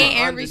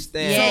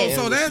 Yes.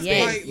 So that's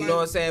like, you know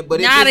what I'm saying?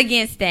 But not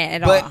against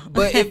that at all.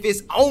 But if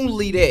it's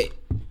only that,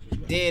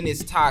 then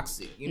it's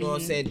toxic. You know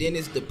what I'm saying? Then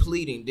it's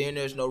depleting. Then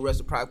there's no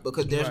reciprocity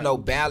because there's no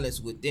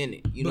balance within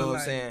it. You know what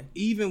I'm saying?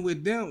 Even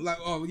with them, like,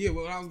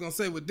 what I was gonna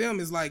say with them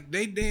is like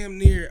they damn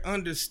near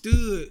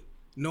understood.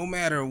 No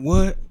matter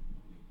what,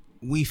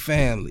 we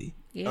family.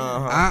 Yeah.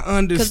 I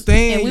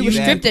understand. And we were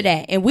stripped of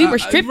that. And we were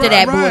stripped of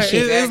that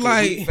bullshit. It's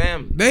like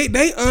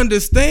they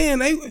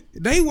understand.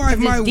 They wife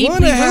might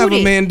want to have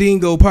a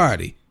Mandingo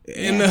party.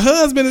 And the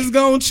husband is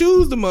going to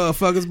choose the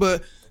motherfuckers.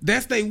 But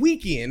that's their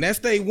weekend. That's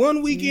their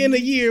one weekend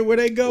a year where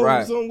they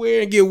go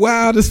somewhere and get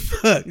wild as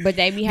fuck. But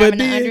they be having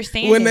to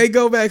understand. When they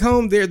go back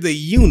home, they're the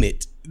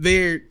unit.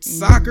 They're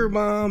soccer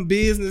mom,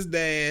 business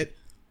dad.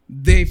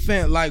 They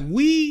like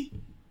we,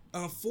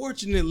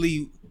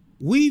 unfortunately,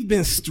 we've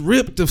been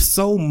stripped of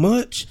so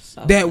much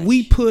that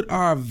we put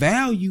our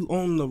value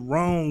on the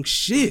wrong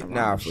shit.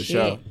 Nah, for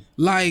sure.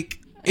 Like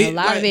a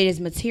lot of it is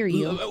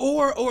material,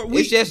 or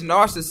it's just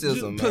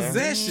narcissism,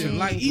 possession.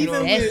 Like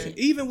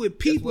even with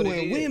people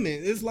and women,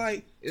 it's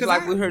like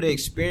we're here to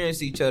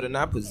experience each other,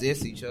 not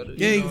possess each other.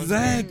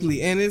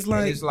 Exactly, and it's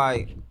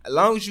like as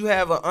long as you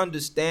have an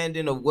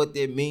understanding of what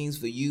that means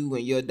for you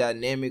and your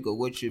dynamic or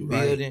what you're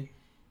building.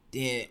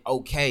 Then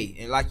okay,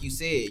 and like you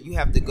said, you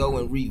have to go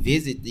and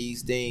revisit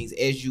these things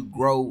as you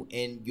grow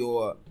and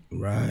your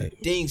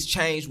things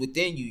change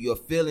within you. Your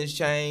feelings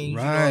change. You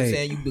know what I'm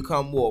saying? You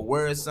become more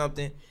aware of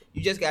something.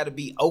 You just got to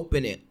be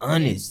open and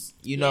honest.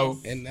 You know,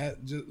 and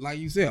that just like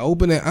you said,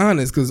 open and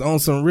honest. Because on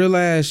some real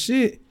ass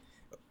shit,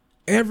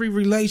 every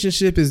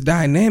relationship is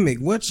dynamic.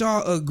 What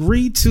y'all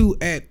agree to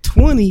at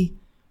 20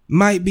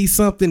 might be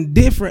something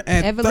different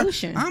at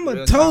evolution. I'm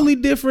a totally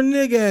different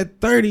nigga at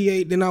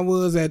 38 than I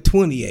was at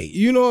 28.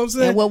 You know what I'm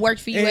saying? And what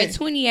worked for you at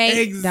 28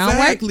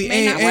 exactly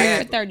may not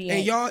work for 38.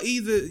 And y'all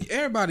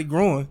everybody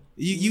growing.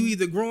 You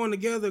either growing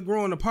together or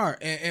growing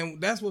apart. And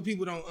that's what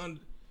people don't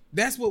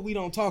that's what we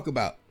don't talk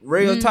about.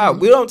 Real talk.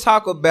 We don't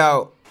talk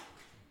about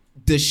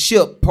the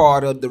ship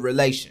part of the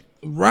relation.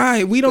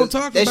 Right, we don't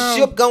talk about that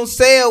ship gonna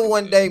sail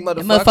one day,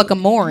 motherfucker.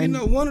 Mooring. You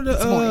know, one of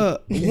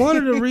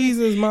the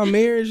reasons my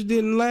marriage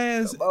didn't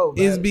last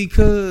is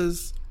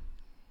because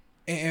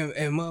and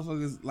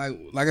motherfuckers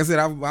like I said,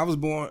 I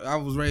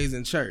was raised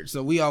in church,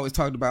 so we always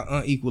talked about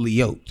unequally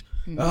yoked.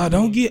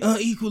 Don't get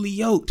unequally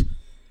yoked.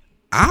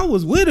 I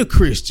was with a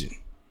Christian.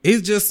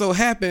 It just so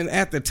happened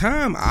at the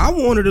time I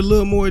wanted a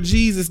little more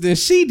Jesus than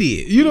she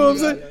did. You know what I'm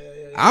saying?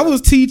 I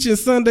was teaching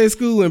Sunday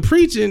school and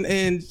preaching,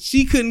 and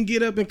she couldn't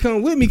get up and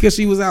come with me because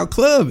she was out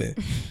clubbing.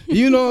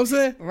 You know what I'm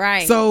saying?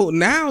 Right. So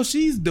now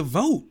she's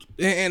devout,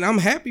 and I'm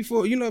happy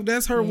for if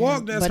that's her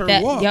walk, that's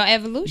her walk. Your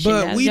evolution.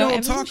 But we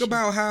don't talk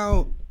about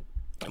how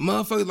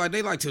motherfuckers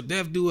they like till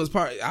death do us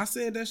part. I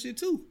said that shit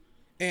too,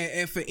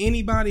 and for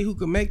anybody who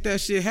can make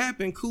that shit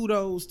happen,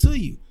 kudos to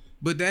you.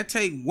 But that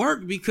take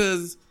work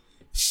because.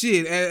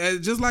 Shit,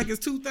 just like it's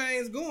two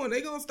things going,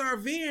 they gonna start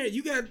veering.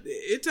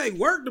 It take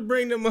work to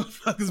bring them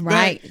motherfuckers back.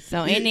 Right.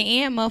 So in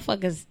the end,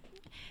 motherfuckers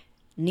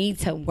need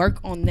to work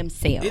on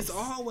themselves. It's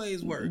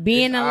always work.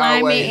 Be in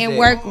alignment and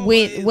work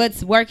with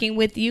what's working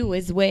with you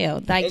as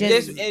well. Like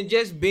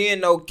just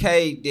being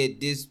okay that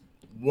this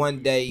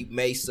one day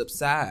may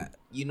subside.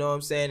 You know what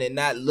I'm saying? And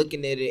not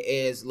looking at it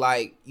as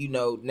like,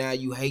 now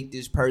you hate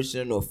this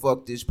person or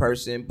fuck this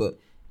person, but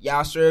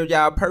y'all serve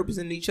y'all purpose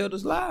in each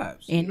other's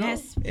lives. And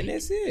that's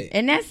it.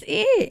 And that's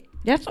it.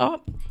 That's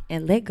all.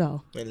 And let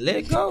go.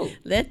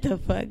 Let the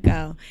fuck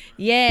go.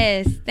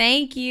 Yes.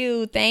 Thank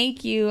you.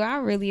 I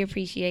really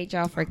appreciate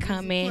y'all for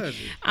coming.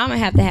 I'm going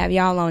to have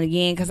y'all on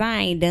again because I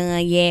ain't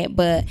done yet.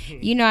 But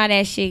you know how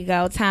that shit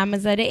go. Time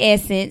is of the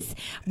essence.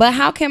 But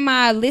how can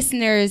my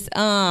listeners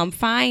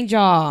find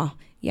y'all?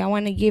 Y'all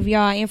want to give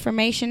y'all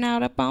information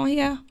out up on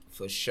here?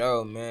 For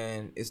sure,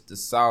 man. It's the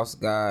Sauce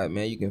God,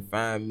 man. You can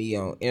find me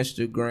on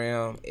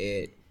Instagram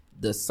at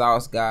the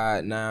Sauce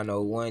God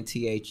 901,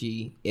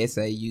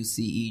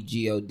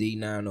 TheSaucegod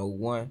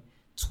 901.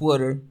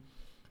 Twitter,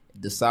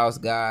 the Sauce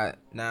God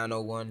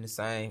 901, the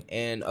same.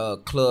 And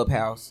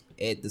Clubhouse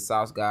at the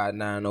Sauce God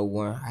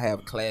 901. I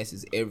have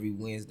classes every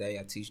Wednesday.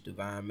 I teach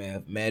divine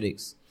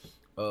mathematics.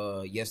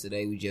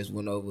 Yesterday we just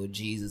went over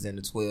Jesus and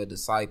the 12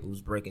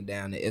 disciples, breaking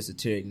down the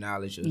esoteric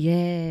knowledge of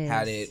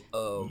how that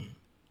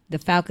the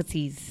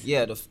faculties.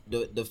 Yeah,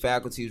 the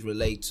faculties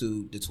relate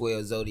to the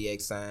 12 zodiac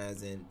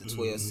signs and the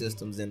 12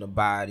 systems in the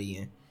body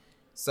and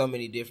so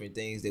many different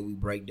things that we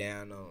break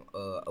down on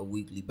a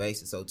weekly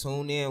basis. So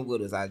tune in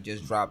with us. I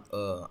just dropped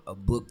a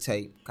book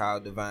tape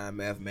called Divine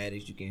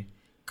Mathematics. You can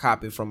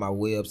copy it from my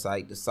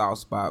website,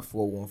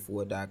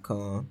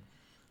 thesaucespot414.com.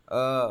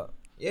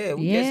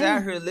 We just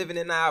out here living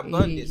in our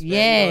abundance, man.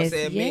 Yes, you know what I'm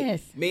saying?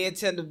 Yes. Me and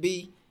Tender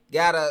B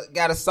got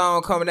a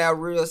song coming out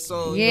real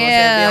soon. You know what I'm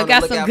saying?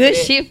 Got some good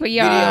shit for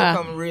y'all.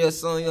 Video coming real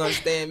soon. You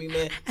understand me,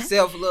 man?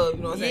 Self-love,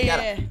 you know what I'm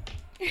saying?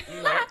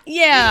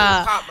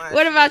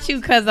 What about you,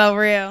 Cuzzo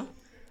Real?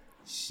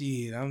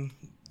 Shit,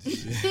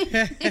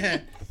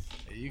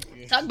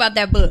 Talk about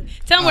that book.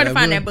 Tell them where to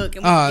find that book.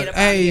 And we can get up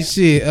out here.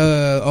 Shit.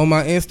 On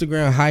my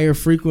Instagram, Higher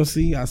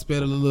Frequency. I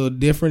spelled it a little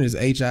different. It's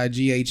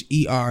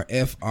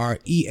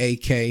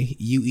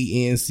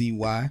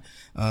HIGHERFREAKUENCY.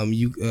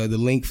 The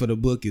link for the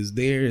book is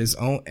there. It's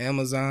on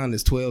Amazon.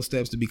 It's 12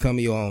 Steps to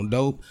Becoming Your Own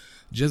Dope.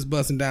 Just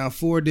busting down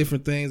 4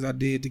 different things I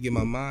did to get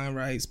my mind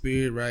right,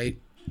 spirit right,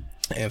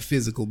 and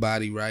physical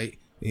body right.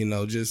 You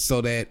know, just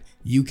so that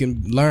you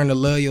can learn to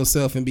love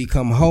yourself and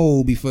become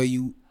whole before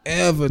you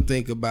ever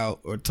think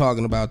about or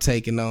talking about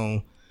taking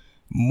on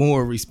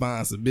more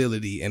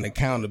responsibility and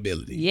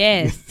accountability.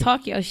 Yes,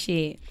 talk your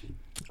shit.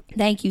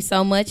 Thank you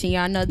so much, and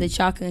y'all know that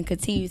y'all can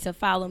continue to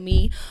follow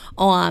me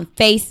on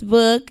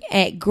Facebook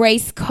at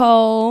Grace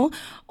Cole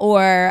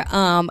or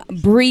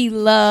Bree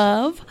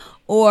Love,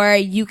 or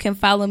you can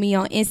follow me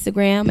on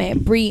Instagram at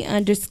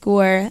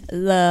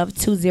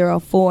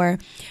Bree_Love204.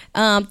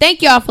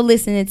 Thank y'all for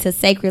listening to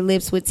Sacred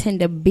Lips with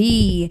Tender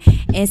B.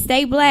 And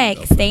stay black,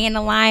 stay in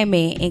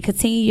alignment, and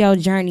continue your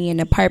journey in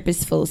a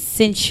purposeful,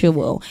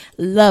 sensual,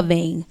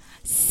 loving,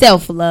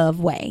 self-love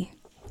way.